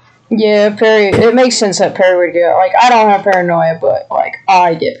 Yeah, Perry. It makes sense that Perry would get I don't have paranoia, but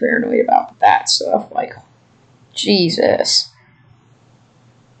I get paranoid about that stuff. Jesus,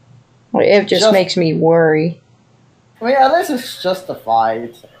 it just makes me worry. I mean, at least it's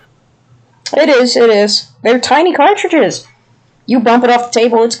justified. It is. They're tiny cartridges. You bump it off the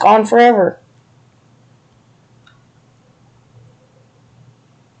table, it's gone forever.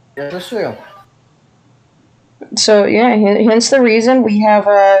 Yeah, that's true. So, yeah, hence the reason we have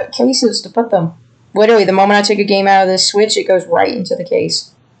cases to put them. Literally, the moment I take a game out of this Switch, it goes right into the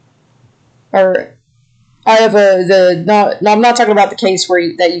case. Or, I have I'm not talking about the case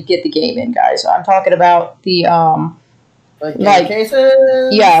that you get the game in, guys. I'm talking about the,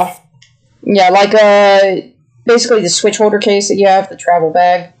 cases? Yeah. Yeah, basically the Switch holder case that you have, the travel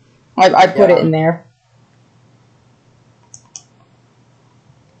bag. I put it in there.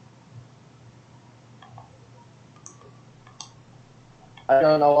 I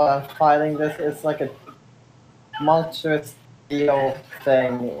don't know what I'm fighting. This is like a monstrous steel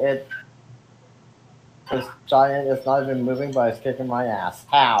thing. This giant is not even moving, but it's kicking my ass.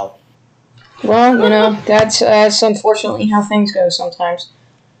 How? Well, that's unfortunately how things go sometimes.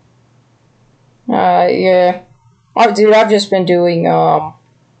 Yeah. Oh, dude, I've just been doing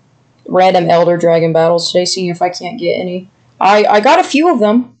random Elder Dragon battles today, seeing if I can't get any. I got a few of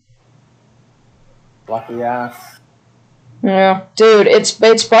them. Lucky ass. Yeah, dude, it's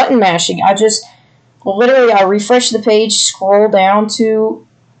button mashing. I refresh the page, scroll down to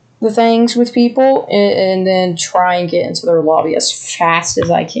the things with people, and then try and get into their lobby as fast as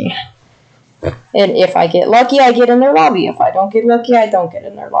I can. And if I get lucky, I get in their lobby. If I don't get lucky, I don't get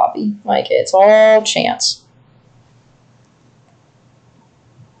in their lobby. Like, it's all chance.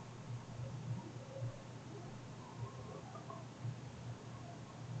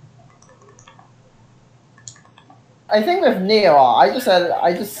 I think with Neo, I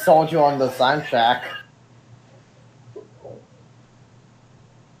just sold you on the soundtrack.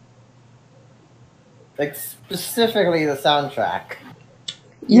 Like specifically the soundtrack.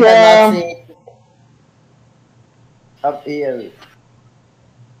 You have not seen up here.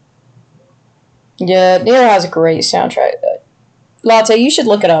 Yeah, Neo has a great soundtrack. Latte, you should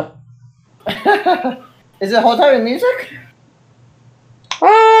look it up. Is it whole time in music?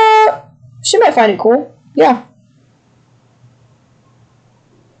 She might find it cool. Yeah.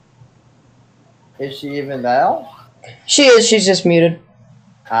 Is she even there? She is. She's just muted.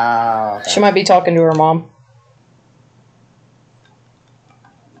 Ah, okay. She might be talking to her mom.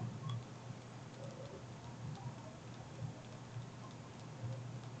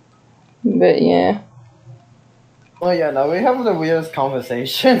 But yeah. Well, yeah, no, we have the weirdest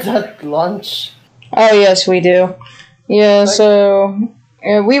conversations at lunch. Oh, yes, we do. Yeah, so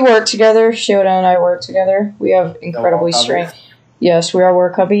we work together. Shioda and I work together. We have incredibly strength. Yes, we are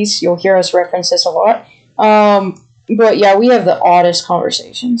work hubbies. You'll hear us reference this a lot. But yeah, we have the oddest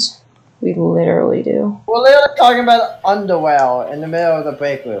conversations. We literally do. We're literally talking about underwear in the middle of the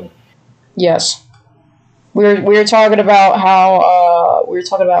break room. Yes. We're talking about how we're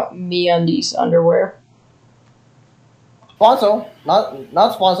talking about MeUndies underwear. Sponsor,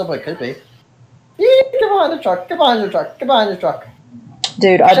 not sponsor, but could be. Get behind the truck. Get behind the truck. Get behind the truck.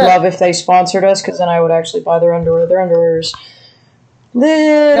 Dude, I'd love if they sponsored us, because then I would actually buy their underwear. Their underwear is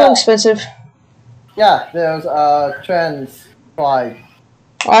little expensive. Yeah, there's trends like.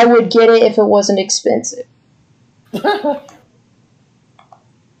 I would get it if it wasn't expensive.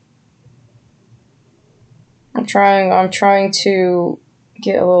 I'm trying to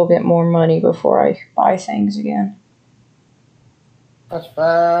get a little bit more money before I buy things again. That's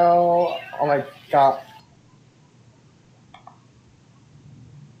foul. Oh my god.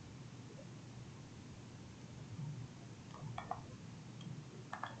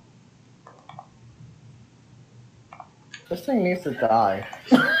 This thing needs to die.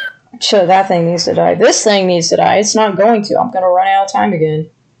 Sure, that thing needs to die. This thing needs to die. It's not going to. I'm going to run out of time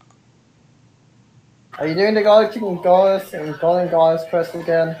again. Are you doing the Golden Goddess quest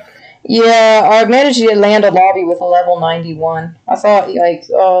again? Yeah, I managed to land a lobby with a level 91. I thought, like,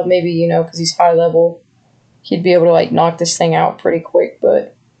 maybe, because he's high level, he'd be able to, like, knock this thing out pretty quick,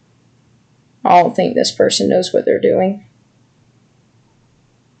 but I don't think this person knows what they're doing.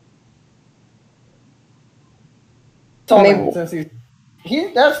 Since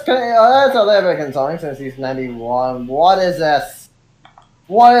that's a little bit concerning since he's 91. What is this?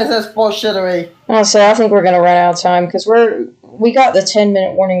 What is this bullshittery? Honestly, I think we're gonna run out of time because we got the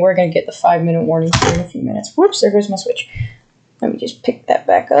 10-minute warning. We're gonna get the 5-minute warning here in a few minutes. Whoops! There goes my switch. Let me just pick that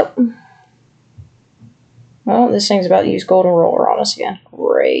back up. Well, this thing's about to use Golden Roller on us again.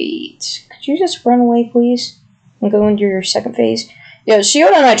 Great. Could you just run away, please, and go into your second phase? Yeah,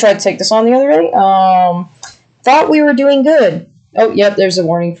 Shioda and I tried to take this on the other day. Thought we were doing good. Oh, yep, there's a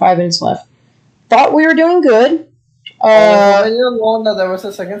warning. 5 minutes left. Thought we were doing good. When you learned that there was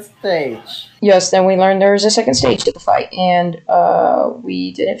a second stage. Yes, then we learned there was a second stage to the fight, and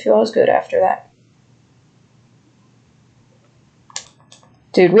we didn't feel as good after that.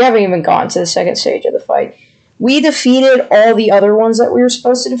 Dude, we haven't even gotten to the second stage of the fight. We defeated all the other ones that we were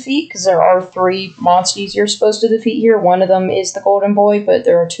supposed to defeat, because there are 3 monsters you're supposed to defeat here. One of them is the Golden Boy, but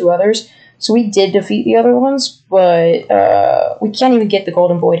there are 2 others. So we did defeat the other ones, but we can't even get the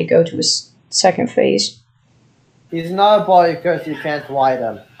Golden Boy to go to his second phase. He's not a boy because you can't ride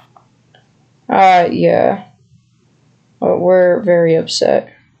him. Yeah. But we're very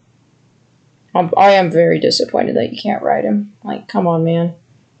upset. I am very disappointed that you can't ride him. Like, come on, man.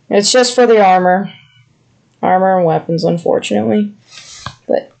 It's just for the armor. Armor and weapons, unfortunately.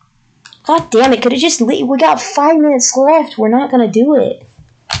 But, god damn it, could it just leave? We got 5 minutes left. We're not gonna do it.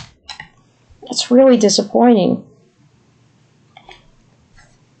 It's really disappointing.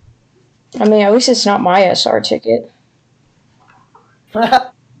 I mean, at least it's not my SR ticket.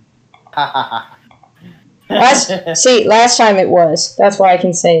 Last time it was. That's why I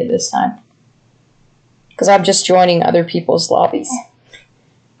can say it this time. Because I'm just joining other people's lobbies.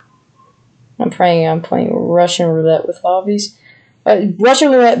 I'm playing Russian roulette with lobbies. Russian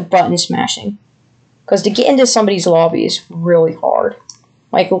roulette button smashing. Because to get into somebody's lobby is really hard.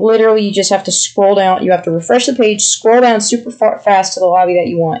 Like, literally, you just have to scroll down. You have to refresh the page, scroll down super fast to the lobby that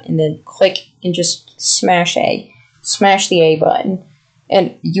you want, and then click and just smash A. Smash the A button.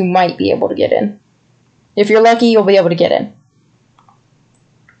 And you might be able to get in. If you're lucky, you'll be able to get in.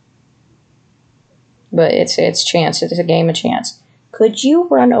 But it's chance. It's a game of chance. Could you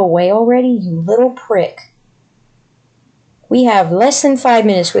run away already, you little prick? We have less than 5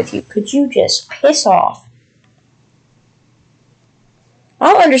 minutes with you. Could you just piss off?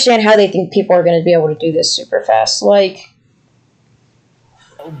 I don't understand how they think people are going to be able to do this super fast. Like,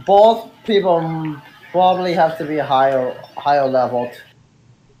 both people probably have to be higher leveled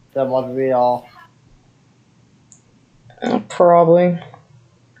than what we are. Probably.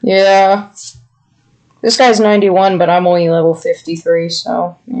 Yeah. This guy's 91, but I'm only level 53,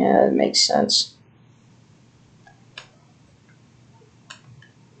 so yeah, it makes sense.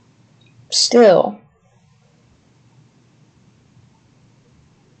 Still.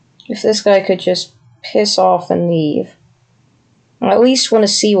 If this guy could just piss off and leave. I at least want to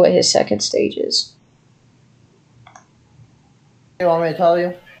see what his second stage is. You want me to tell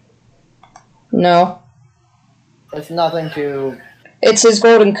you? No. It's nothing to... It's his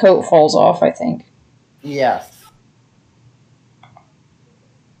golden coat falls off, I think. Yes.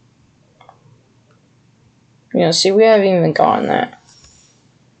 You know, see, we haven't even gotten that.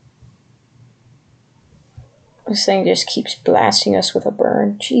 This thing just keeps blasting us with a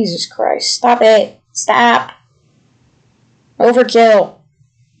burn. Jesus Christ. Stop it. Stop. Overkill.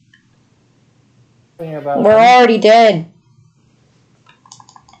 We're already dead.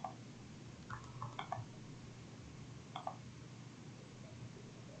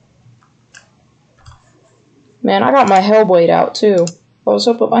 Man, I got my Hellblade out, too. I was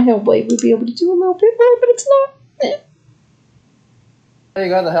hoping my Hellblade would be able to do a little bit more, but it's not. You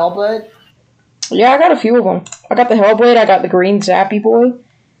got the Hellblade? Yeah, I got a few of them. I got the Hellblade, I got the green Zappy Boy.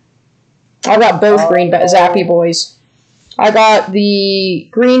 I got both green Zappy Boys. I got the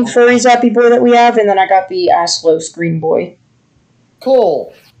green furry Zappy Boy that we have, and then I got the Aslos green boy.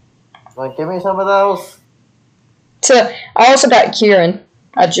 Cool. Like, give me some of those. So, I also got Kieran.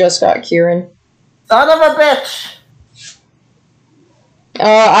 I just got Kieran. Son of a bitch!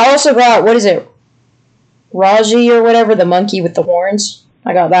 I also got, what is it? Raji or whatever, the monkey with the horns.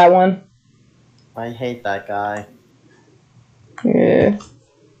 I got that one. I hate that guy. Yeah.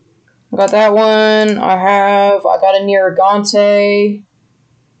 I got that one. I got a Nergigante.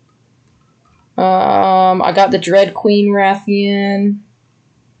 I got the Dread Queen Rathian.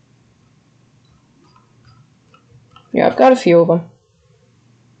 Yeah, I've got a few of them.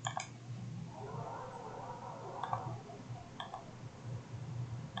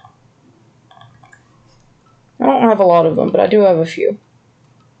 I don't have a lot of them, but I do have a few.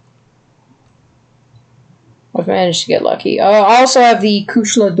 I've managed to get lucky. I also have the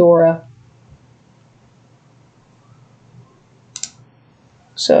Kushladora.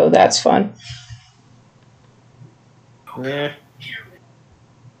 So that's fun. Yeah.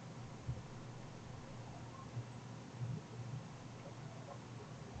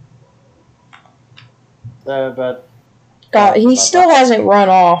 But... God, he still hasn't run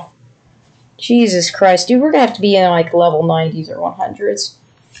off. Jesus Christ, dude, we're gonna have to be in like level 90s or 100s.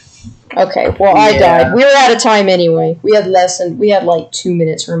 Okay, well, I died. We were out of time anyway. We had like 2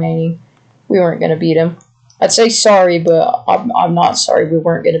 minutes remaining. We weren't gonna beat him. I'd say sorry, but I'm not sorry. We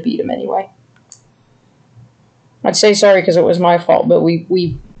weren't gonna beat him anyway. I'd say sorry because it was my fault, but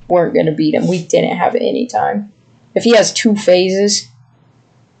we weren't gonna beat him. We didn't have any time. If he has 2 phases,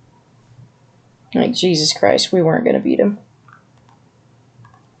 like Jesus Christ, we weren't gonna beat him.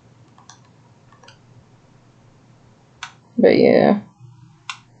 But yeah.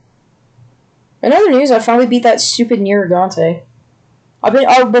 In other news, I finally beat that stupid Nergigante.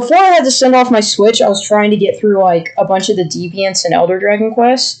 Before I had to send off my Switch, I was trying to get through like a bunch of the Deviants and Elder Dragon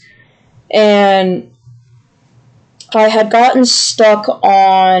quests, and I had gotten stuck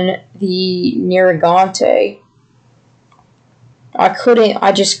on the Nergigante.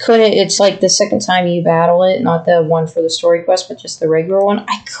 I just couldn't, it's like the second time you battle it, not the one for the story quest, but just the regular one.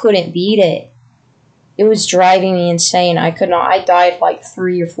 I couldn't beat it. It was driving me insane. I could not. I died like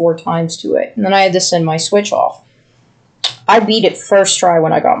 3 or 4 times to it. And then I had to send my Switch off. I beat it first try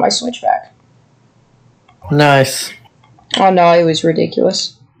when I got my Switch back. Nice. Oh no, it was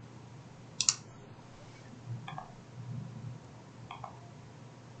ridiculous.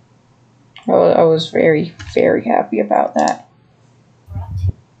 I was very, very happy about that.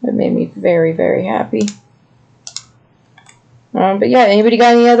 It made me very, very happy. But yeah, anybody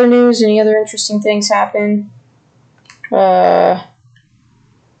got any other news? Any other interesting things happen? I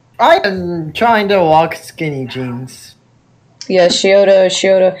am trying to walk skinny jeans. Yeah,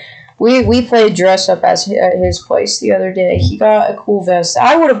 Shiota. We played dress up at his place the other day. He got a cool vest.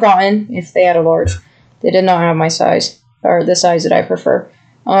 I would have gotten if they had a large. They did not have my size, or the size that I prefer.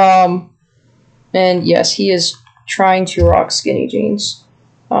 And yes, he is trying to rock skinny jeans.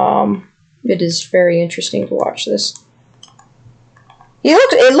 It is very interesting to watch this.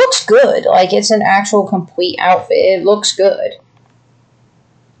 It looks good. Like, it's an actual complete outfit. It looks good.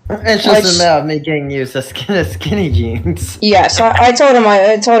 It's just a matter of me getting used to skinny jeans. Yes, I told him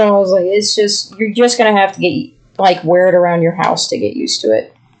I was like, it's just, you're just gonna have to get, like, wear it around your house to get used to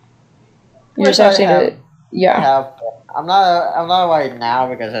it. You just have to, yeah. I'm not right now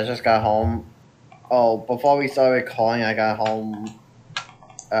because I just got home. Oh, before we started recording, I got home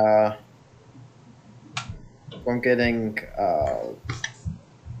from getting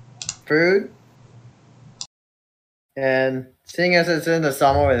food. And seeing as it's in the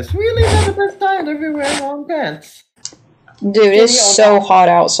summer, it's really not the best time to be wearing long pants. Dude, it's so hot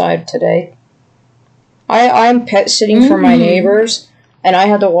outside today. I'm pet sitting for my neighbors, and I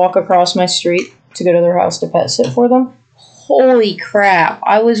had to walk across my street to go to their house to pet sit for them. Holy crap.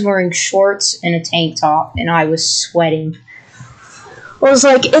 I was wearing shorts and a tank top, and I was sweating. I was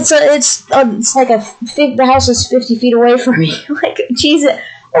like, the house is 50 feet away from me. Like, Jesus.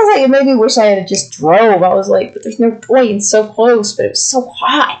 I was like, it made me wish I had just drove. I was like, but there's no point. It's so close, but it was so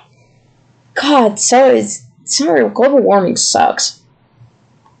hot. God, global warming sucks.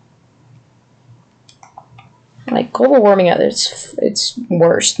 Like, global warming, it's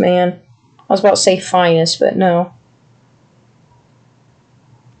worst, man. I was about to say finest, but no.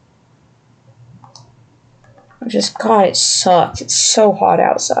 God, it sucks. It's so hot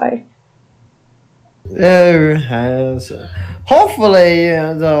outside. There has. Hopefully,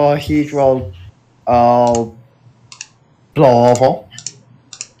 the heat will blow over.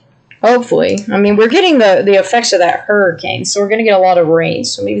 Hopefully. I mean, we're getting the effects of that hurricane, so we're going to get a lot of rain,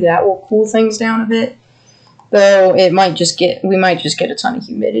 so maybe that will cool things down a bit. Though we might just get a ton of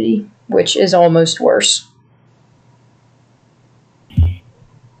humidity, which is almost worse.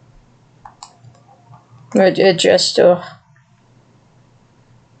 It just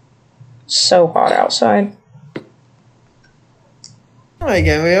so hot outside.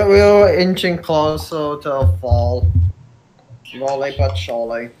 Again, we're inching closer to fall. Slowly but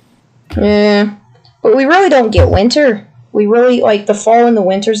surely. Yeah. But we really don't get winter. We really, like, the fall and the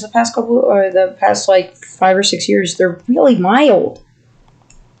winters the past 5 or 6 years, they're really mild.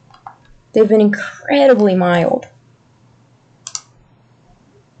 They've been incredibly mild.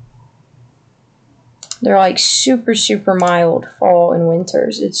 They're, like, super, super mild fall and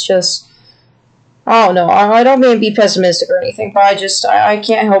winters. It's just, I don't know. I don't mean to be pessimistic or anything, but I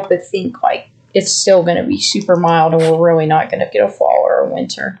can't help but think, like, it's still going to be super mild and we're really not going to get a fall or a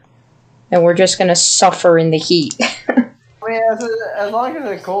winter. And we're just going to suffer in the heat. I mean, as long as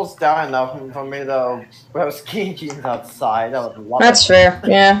it cools down enough for me to wear skinny jeans outside, I would love it. That's fair,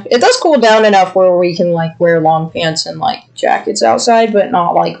 yeah. It does cool down enough where we can, like, wear long pants and, like, jackets outside, but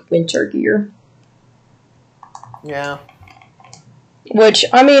not, like, winter gear. Yeah. Which,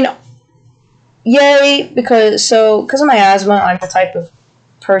 I mean, yay, because of my asthma, I'm the type of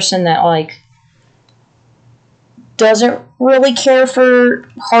person that, like, doesn't really care for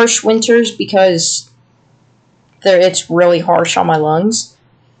harsh winters because it's really harsh on my lungs.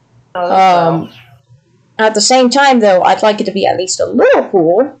 At the same time, though, I'd like it to be at least a little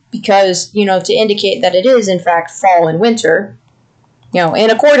cool because, to indicate that it is, in fact, fall and winter, in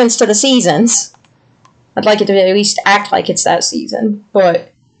accordance to the seasons. I'd like it to at least act like it's that season,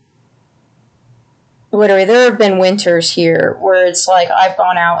 but literally, there have been winters here where it's like I've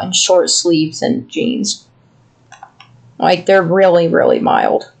gone out in short sleeves and jeans. Like, they're really, really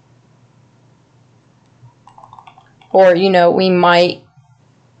mild. Or, we might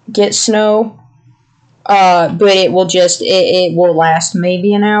get snow, but it will it will last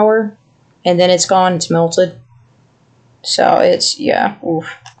maybe an hour, and then it's gone, it's melted. So, it's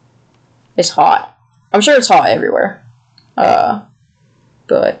hot. I'm sure it's hot everywhere.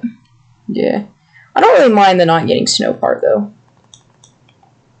 But, yeah. I don't really mind the not getting snow part, though.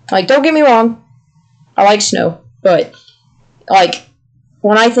 Like, don't get me wrong. I like snow. But, like,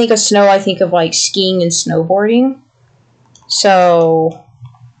 when I think of snow, I think of, like, skiing and snowboarding. So,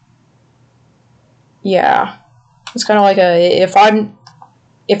 yeah. It's kind of like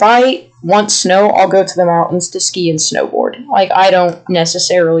if I want snow, I'll go to the mountains to ski and snowboard. Like, I don't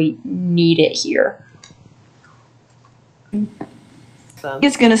necessarily need it here.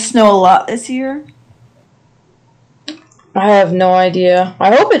 It's gonna snow a lot this year. I have no idea.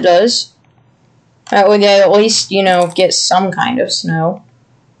 I hope it does. That would at least, get some kind of snow.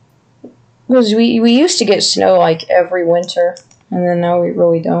 Because we used to get snow, like, every winter. And then now we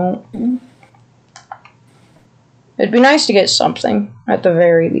really don't. It'd be nice to get something, at the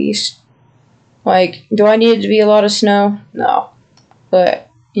very least. Like, do I need it to be a lot of snow? No. But,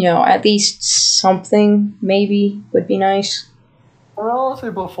 at least something, maybe, would be nice. Well,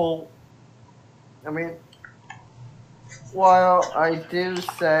 before, I mean, while I do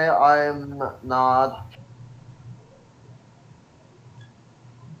say I'm not...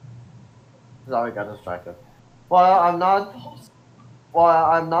 Sorry, got distracted. While I'm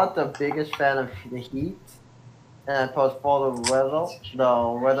not the biggest fan of the heat, and plus for the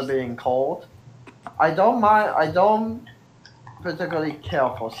weather being cold, I don't particularly care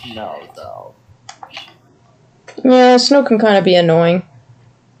for snow, though. Yeah, snow can kind of be annoying.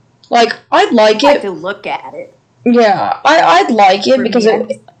 Like, I'd like I it. like to look at it. Yeah, I'd like it because I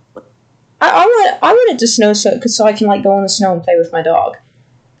want it to snow so I can, like, go in the snow and play with my dog.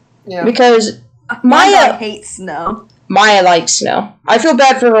 Yeah. Because My dog hates snow. Maya likes snow. I feel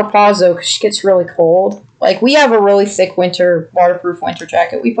bad for her paws, though, because she gets really cold. Like, we have a really thick waterproof winter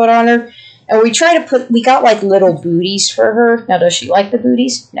jacket we put on her, and we got, like, little booties for her. Now, does she like the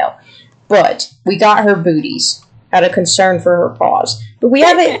booties? No. But we got her booties out of concern for her paws. But we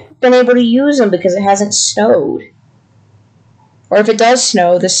haven't been able to use them because it hasn't snowed. Or if it does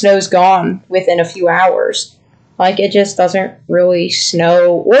snow, the snow's gone within a few hours. Like, it just doesn't really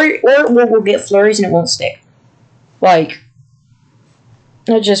snow. Or we'll get flurries and it won't stick. Like,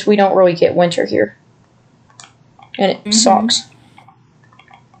 we don't really get winter here. And it sucks.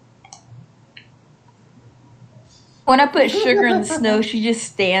 When I put Sugar in the snow, she just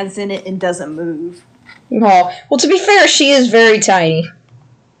stands in it and doesn't move. Oh, well, to be fair, she is very tiny.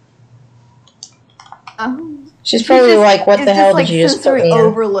 She's probably like, what the hell did you just put me in?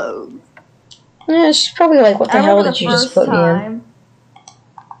 Overload. Yeah, she's probably like, what the hell did you just put me in?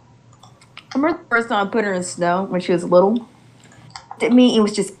 I remember the first time I put her in snow when she was little. At me, it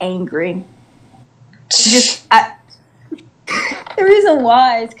was just angry. The reason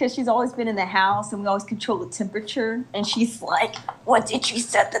why is because she's always been in the house and we always control the temperature. And she's like, what did you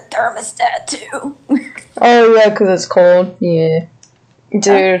set the thermostat to? Oh, yeah, because it's cold. Yeah.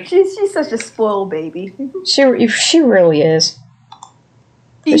 Dude. She's such a spoiled baby. She really is.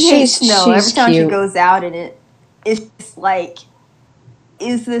 She hates snow. Every time cute. she goes out in it, it's just like,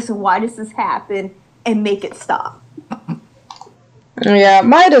 why does this happen? And make it stop. Yeah,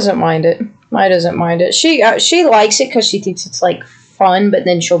 Maya doesn't mind it. She likes it because she thinks it's, like, fun, but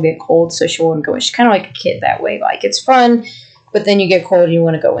then she'll get cold, so she won't go in. She's kind of like a kid that way. Like, it's fun, but then you get cold and you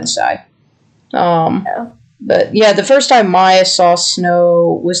want to go inside. Yeah. But, yeah, the first time Maya saw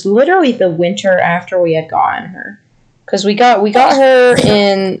snow was literally the winter after we had gotten her. Because we got her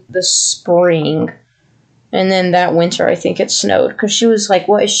in the spring, and then that winter, I think it snowed. Because she was like,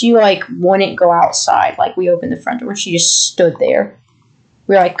 she, like, wouldn't go outside. Like, we opened the front door, she just stood there.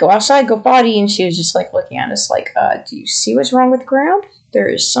 We were like, go outside, go potty, and she was just, like, looking at us like, do you see what's wrong with the ground? There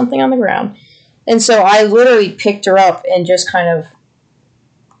is something on the ground. And so I literally picked her up and just kind of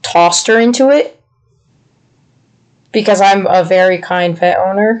tossed her into it. Because I'm a very kind pet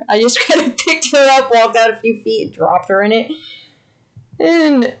owner. I just kind of picked her up, walked out a few feet, and dropped her in it.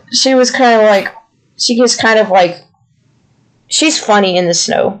 And she was kind of like, she's funny in the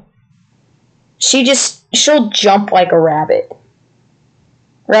snow. She'll jump like a rabbit.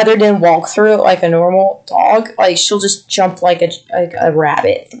 Rather than walk through it like a normal dog, like, she'll just jump like a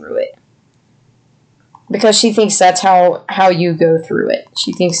rabbit through it. Because she thinks that's how you go through it.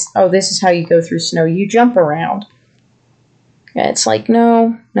 She thinks, oh, this is how you go through snow. You jump around. Yeah, it's like,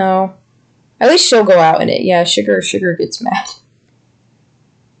 no. At least she'll go out in it. Yeah, Sugar gets mad.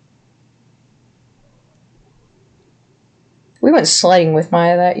 We went sledding with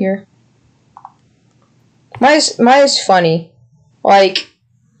Maya that year. Maya's funny. Like,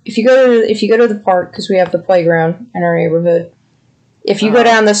 if you go to the park, because we have the playground in our neighborhood, if you go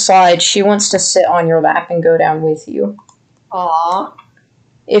down the slide, she wants to sit on your lap and go down with you. Aww.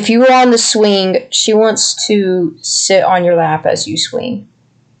 If you go on the swing, she wants to sit on your lap as you swing.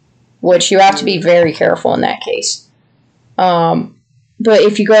 Which you have to be very careful in that case. But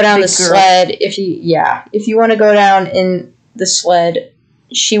if you go down the sled, if you want to go down in the sled,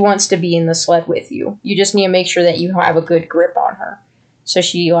 she wants to be in the sled with you. You just need to make sure that you have a good grip on her. So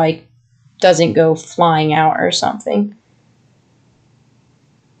she, like, doesn't go flying out or something.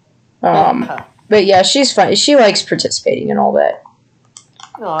 But yeah, she's fun. She likes participating in all that.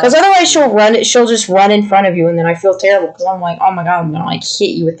 Because otherwise she'll just run in front of you, and then I feel terrible because I'm like, oh my god, I'm gonna, like,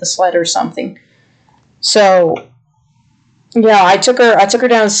 hit you with the sled or something. So Yeah, I took her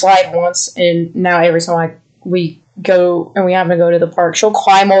down a slide once, and now every time we go and we happen to go to the park, she'll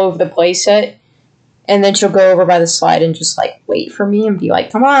climb all over the playset, and then she'll go over by the slide and just like wait for me and be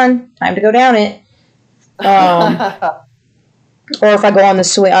like, "Come on, time to go down it." Or if I go on the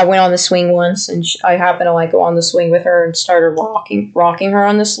swing, I went on the swing once, and I happened to like go on the swing with her and started rocking her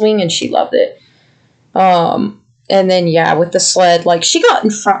on the swing, and she loved it. And then yeah, with the sled, like she got in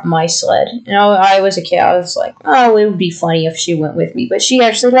front of my sled, and I was a kid. I was like, oh, it would be funny if she went with me, but she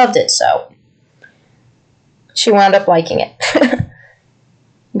actually loved it, so she wound up liking it.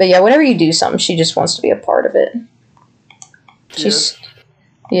 But yeah, whenever you do something, she just wants to be a part of it. She's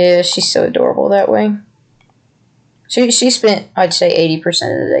so adorable that way. She spent, I'd say, 80%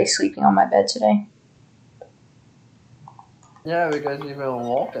 of the day sleeping on my bed today. Yeah, because you've been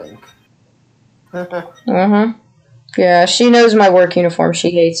walking. Mm-hmm. Yeah, she knows my work uniform.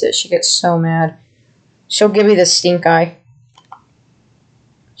 She hates it. She gets so mad. She'll give me the stink eye.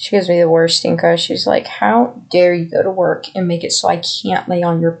 She gives me the worst stink eye. She's like, how dare you go to work and make it so I can't lay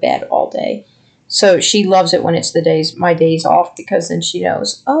on your bed all day? So she loves it when it's my days off, because then she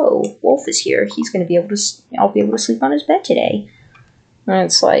knows, oh, Wolf is here. He's going to be able to, I'll be able to sleep on his bed today. And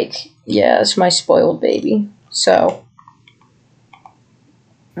it's like, yeah, it's my spoiled baby. So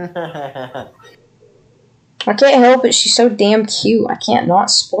I can't help it. She's so damn cute. I can't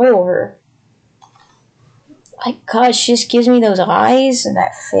not spoil her. Like, God, she just gives me those eyes and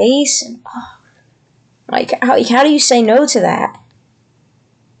that face. And, like, how do you say no to that?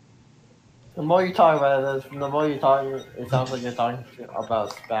 The more you talk about it, the more you talk, it sounds like you're talking about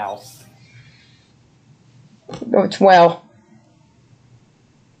a spouse. Well,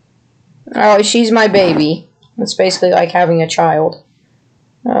 oh, she's my baby. It's basically like having a child.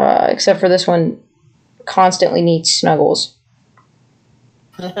 Except for this one constantly needs snuggles.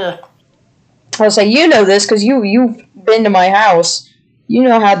 I was like, you know this because you've been to my house. You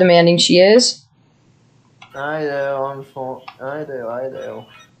know how demanding she is. I do. I do.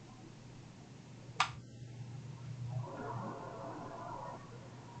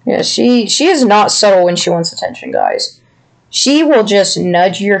 Yeah, she is not subtle when she wants attention, guys. She will just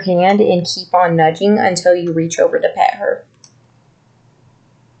nudge your hand and keep on nudging until you reach over to pet her.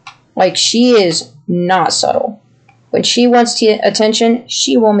 Like, she is not subtle. When she wants attention,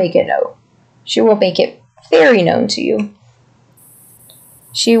 she will make it known. She will make it very known to you.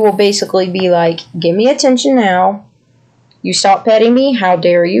 She will basically be like, give me attention now. You stop petting me? How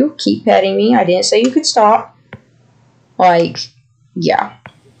dare you? Keep petting me. I didn't say you could stop. Like, yeah.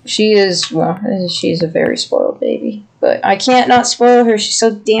 She's a very spoiled baby. But I can't not spoil her. She's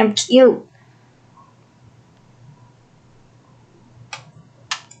so damn cute.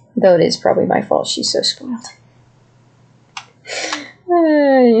 Though it is probably my fault she's so spoiled.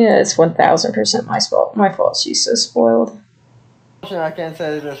 Yeah, it's 1000% my fault. My fault she's so spoiled. I can't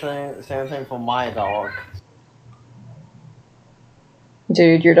say the same thing for my dog.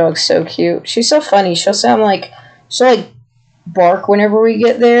 Dude, your dog's so cute. She's so funny. She'll bark whenever we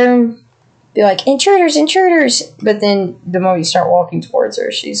get there and be like, intruders, intruders. But then the moment you start walking towards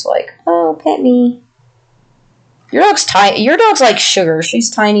her, she's like, oh, pet me. Your dog's tiny. Your dog's like sugar. She's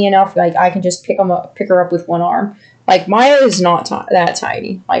tiny enough, like I can just pick her up with one arm. Like Maya is not that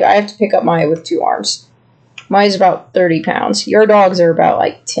tiny. Like I have to pick up Maya with 2 arms. Maya's about 30 pounds. Your dogs are about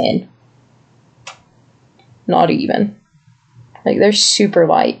like 10. Not even. Like they're super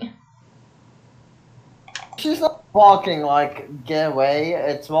light. She's not walking like get away.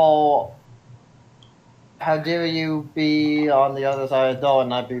 It's more, how dare you be on the other side of the door and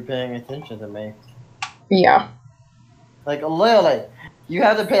not be paying attention to me? Yeah. Like literally, you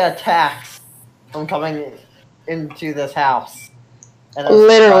have to pay a tax from coming into this house. And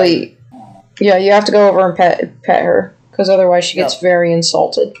literally, yeah, you have to go over and pet her because otherwise she gets very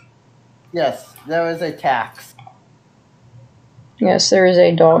insulted. Yes, there is a tax. Yes, there is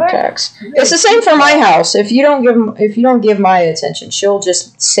a dog tax. It's the same for my house. If you don't give Maya attention, she'll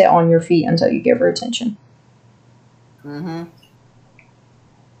just sit on your feet until you give her attention. Mm-hmm.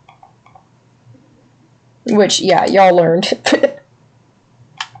 Which, yeah, y'all learned.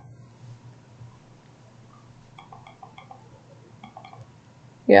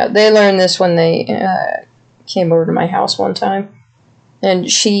 Yeah, they learned this when they came over to my house one time.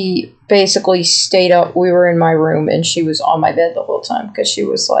 And she basically stayed up. We were in my room, and she was on my bed the whole time because she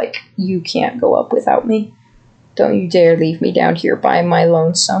was like, you can't go up without me. Don't you dare leave me down here by my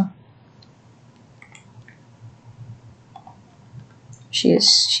lonesome. She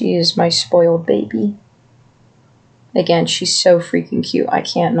is my spoiled baby. Again, she's so freaking cute. I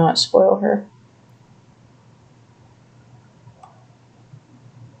can't not spoil her.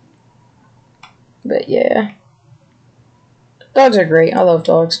 But yeah. Dogs are great. I love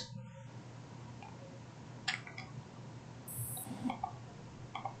dogs.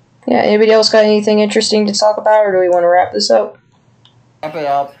 Yeah, anybody else got anything interesting to talk about, or do we want to wrap this up? Wrap it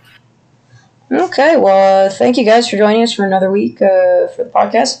up. Okay, well, thank you guys for joining us for another week for the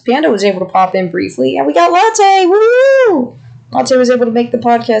podcast. Panda was able to pop in briefly, and we got Latte! Woo! Latte was able to make the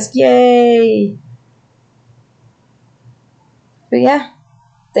podcast. Yay! But yeah,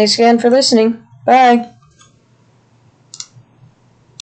 thanks again for listening. Bye.